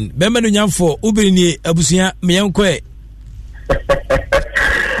Addison bemenu nyamfo ubiri abusia meyankwe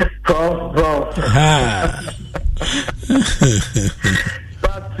bro ha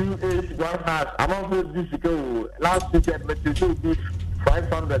 281 I'm also difficult last weekend but you do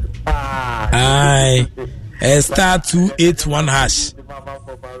 500 aye star 281 hash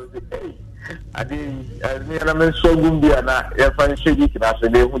ade na men so gumbia na ya fan shegi kina se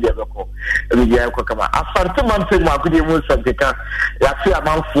de hu de beko e ya ko kama asante man fe ma kudi mu sankeka ya fi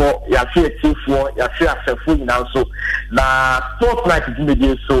amanfo ya fi etifo ya fi asefo nyina so na sport night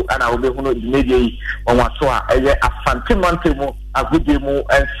media so ana obe hu no media yi on waso a eye asante man fe mu agudi mu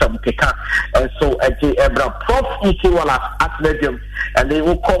sankeka so age ebra prof ike wala athletics and they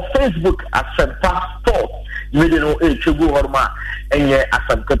will call Facebook Asempa Sport media no e chegu horma enye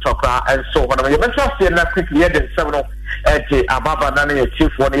asamke tokra and so when you mention say na quickly the 7 ababa na na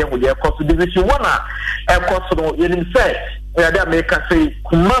chief one ye muje course division 1 course no yenim say we are there make say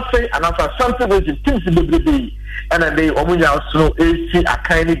Kumasi and after something with teams bebrebe and they omunya so AC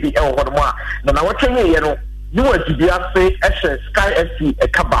akan bi e horma na what ye no you were to be say Sky FC a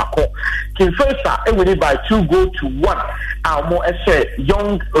kabako King Faisal e win by 2-1 more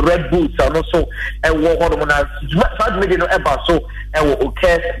young Red Bulls and also and what hormona start making no ever so and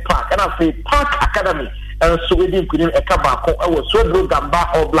okay park and I say Park Academy and so we didn't put in a kabako I was so blue gamba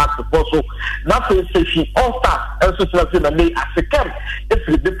or black support so now say she all star and so as a camp if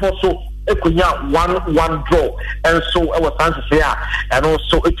the so ekunya 1-1 draw and so I was answer say and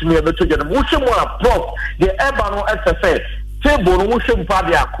also it me beto je no hwe mo prof the eba no SFA table no hwe mpa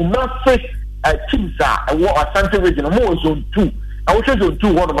dia Kumasi teams a wo Asante region mo zone 2 I was zone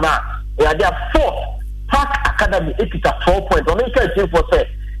 2 one na ya dia 4 Park Academy ekita 4 points on the team for say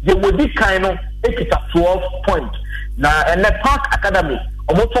the modi kind no ekita 12 points na and the Park Academy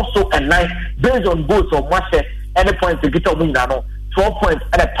almost so a 9 based on goals or match any points to get on win no 12 points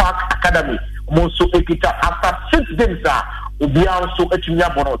at the Park Academy. Monso Ekita after 6 games, Obian so Etunya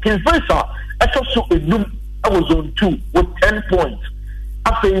Bono. King Faisal, also a new zone 2 with 10 points.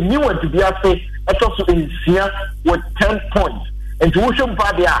 After a new one to be also in Sia with 10 points. And to Ocean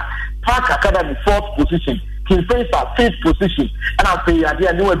Padia, Park Academy 4th position, King Faisal 5th position, and after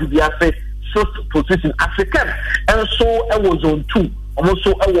a new one to be 6th position African. And so I was zone 2, almost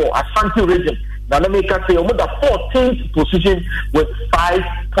so I was Asante region. Now let me say almost the 14th position with 5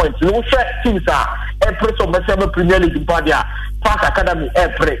 points. No teams are Empress of Messenger Premier League in Padia, Park Academy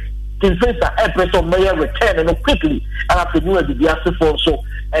Empress, King Faisal Empress of Mayor return and quickly and after new the BRC for so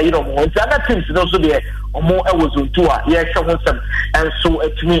when the other teams also there or more I was on tour, yes, and so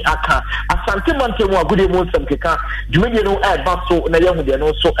to me aka Asante Mante mo agudi mo sam keka dwuye no e ba so na yehu de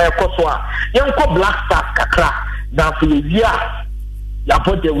no so e koso a yenko Black Stars kakra na for year ya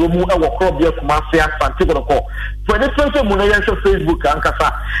put the room e wo krobia Kumasi Asante Kotoko for the person mo na yenso Facebook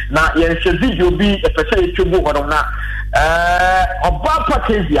ankasa na yenso video bi e pese etwebu hono na oba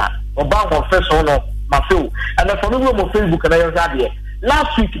pakezia oba mo feso no mafeu and for me mo Facebook na yenso ade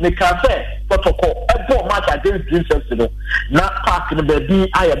last week me can say Kotoko e match against Princess no na park no baby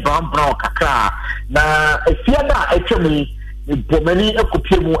aye brown kakra na efia da etwemi bomani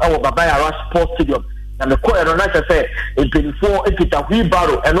ekopie mu e wo Babaya Sports Stadium na me ko ero na say e24 ekita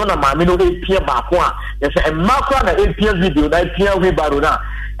wheelbarrow eno na maame no epia baako a ye say emmakwa na epia video na epia wheelbarrow na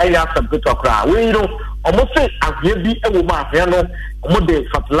e ya sabito kra we no omo say avie bi e wo ma afia no omo de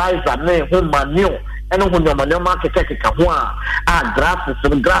fertilizer na ho manure eno ho nyoma kekeka ho a grass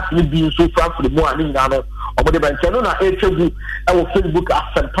ni bi so fra for mu ani na no omo de banchano na etwegu e wo Facebook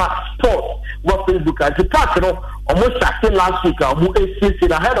Asempa Sport wo Facebook at park no omo started last week omo ACC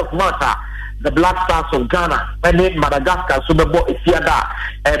na head of matter the Black Stars of Ghana and Madagascar so bebo efiada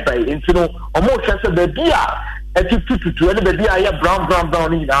ebe intino omo chese be bia etitu ene be bia ya brown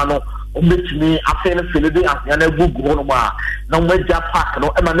ni na no ometumi afene felede afene gugu no ma na omeja park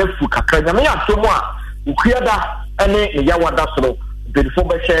no e ma na fu kakra nya me asomo a ukuada ene ya wada so before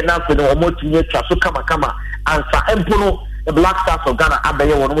be share na fe no omotumi atwa so kama ansa empono the Black Stars of Ghana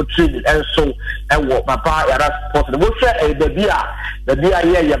abeye wono training and so and what papa yara sport we share the bia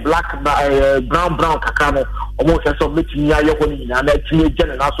here black brown kakano almost so metumi aye ho ni na tumi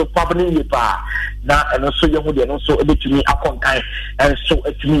gene na so pabni ni pa na and so yehu de no so betumi akonkan and so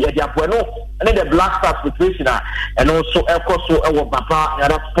etumi e dia bueno and the Black Stars situation and also ekoso e wo papa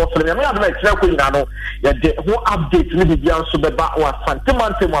yara sport le me adna kira ko ina no ye de ho update ni bia so beba wa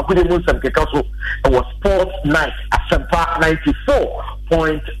santimante mo agudi mu sam kekaso e wo sports night Asempa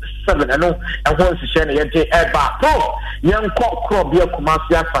 94.7 and once share na yete eba pro yanko krobia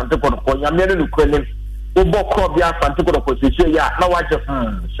Kumasi Asante Kotoko nyame no kwelem Ubo Crobia Santico position, ya, now I just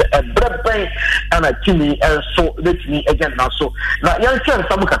a bread bank and a chimney, and so let me again now. So now, young chance,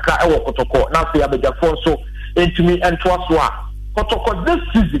 Samukaka, Kotoko, now they have a phone so into me and Twaswa. Kotoko this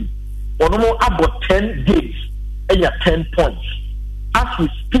season, one more about 10 games, and you 10 points. As we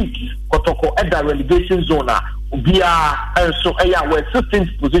speak, Kotoko at the relegation zone, we are and so we're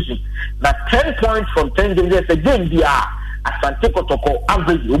 16th position. Now 10 points from 10 games again, we are Asante Kotoko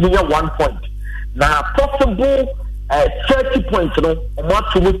average, we have 1 point. Now possible 30 points, you know,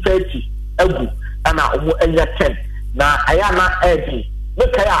 to 30 and now 10. Now I am not Eddie.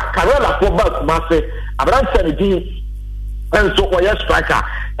 Look at Carella for back, Master. Abraham said, and so we are striker.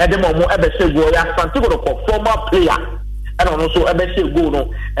 And the moment ever say, we are Asante Kotoko, former player. And also MSC go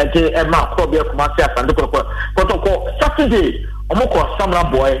no and a mark probably a commercial and the Kotoko Saturday, Omoko summer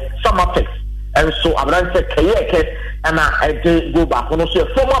boy, summer text. And so I'm going to say Kayeke and I go back on also a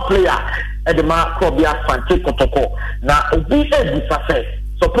former player at the mark probably a Sante Kotoko. Now, be a success,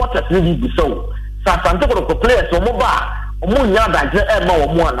 supporters need to be so. Sante Kotoko players, Omoba, Omunya, Emma,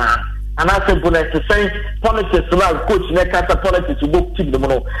 Omoana. And I said, to say politics, coach, Nekasa politics, book team,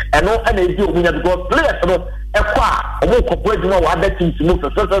 and no any deal because players, a corporate no other teams move for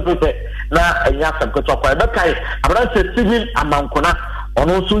now and yes, I'm going to talk about I'm going to say civil amount on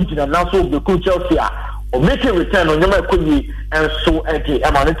also now so the coach Chelsea or make a return on your Kuni and so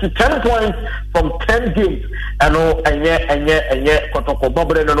amount 10 points from 10 games and no and yet Kotoko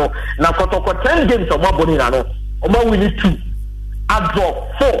Bobre no now Kotoko 10 games of Mabonino or we need 2 I draw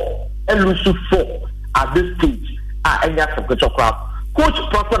 4 and lose 4 at this stage and yes, I'm going to talk Coach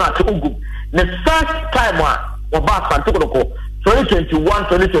Prosper at Ugu. The first time about Santiago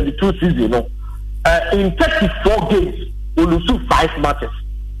 2021-2022 season, in 34 games, we lose 5 matches.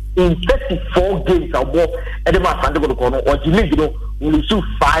 In 34 games or more, Edema Santiago or Jimmy, we lose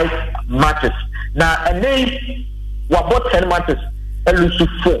 5 matches. Now, and then we bought 10 matches and lose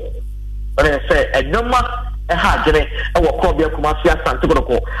 4. But I say, a number, a hard, and what call be a commercial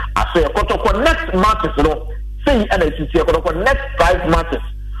Santiago. I say, a Kotoko next matches, say, and I see a next 5 matches.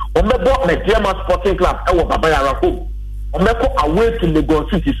 Omebo Nigeria Sporting Club ewo Babaya Rako. Omeko away to Lagos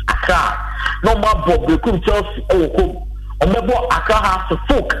City's Accra. No more Bob Bekum Chelsea ewo home. Omebo Accra has to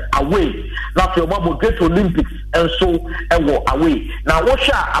folk away. Now for Omebo get to Olympics and so ewo away. Now what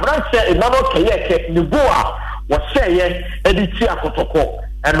I'm not saying Emmanuel Kayeke Niboa was saying Editia Kotoko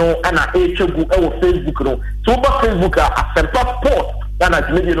and no and a HB ewo Facebook no. So over Facebook a Sempa Sport and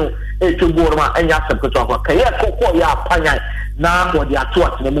as you know HB and ya Sempa Kotoko Kayeke ya Panya. Now for the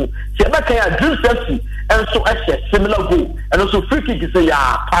atoa to the move. See, I'm not dream safety and so a similar goal and also free kick is a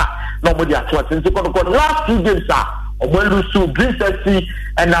no more the atoa. Since the last 2 games are when lose to dream safety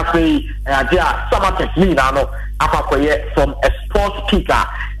and after summer technique now from a sports kicker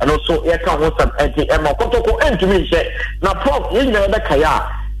and also air can want some anti-Emma Kotoko and to me now prof in the Kaya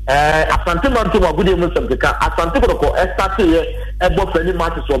Asante Mantuma good evening Asante Kotoko started here and both any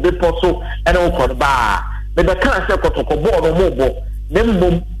matches will be possible and all the bar. But the can't say Kotoko board or mobile, then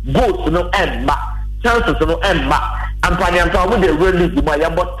goals no end chances no end and Panyanta with the release to my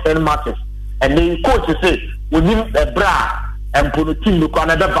about 10 matches. And the coach say, we need a bra and put a team look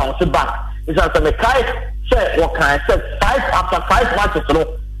another bounce back. It's as a Kai say, what can I say? 5 after 5 matches,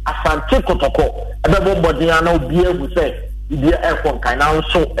 Asante Kotoko, and the Bombodiano be able to say, the airport can now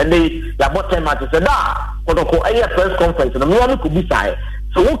so, and they about 10 matches. And Kotoko, a press conference, and the money could be side.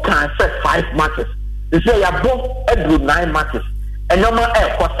 So, what can I say? 5 matches. They say you have both every 9 matches and no more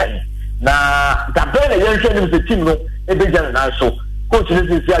air question. Now, the brand against the team, no, a big and so. Coach, this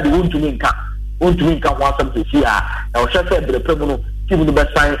is the want to win once something here. Now, just said the criminal team the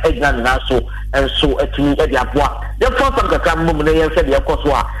best sign, Edna and so at me at the Abwa. The first time the moment they said the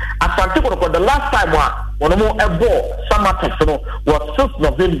Akoswa. As I took the last time one more a ball, summer text was 6th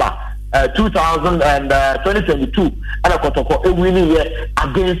November 2022, and I got a winning year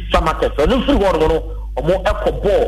against summer text. And if you want or more echo ball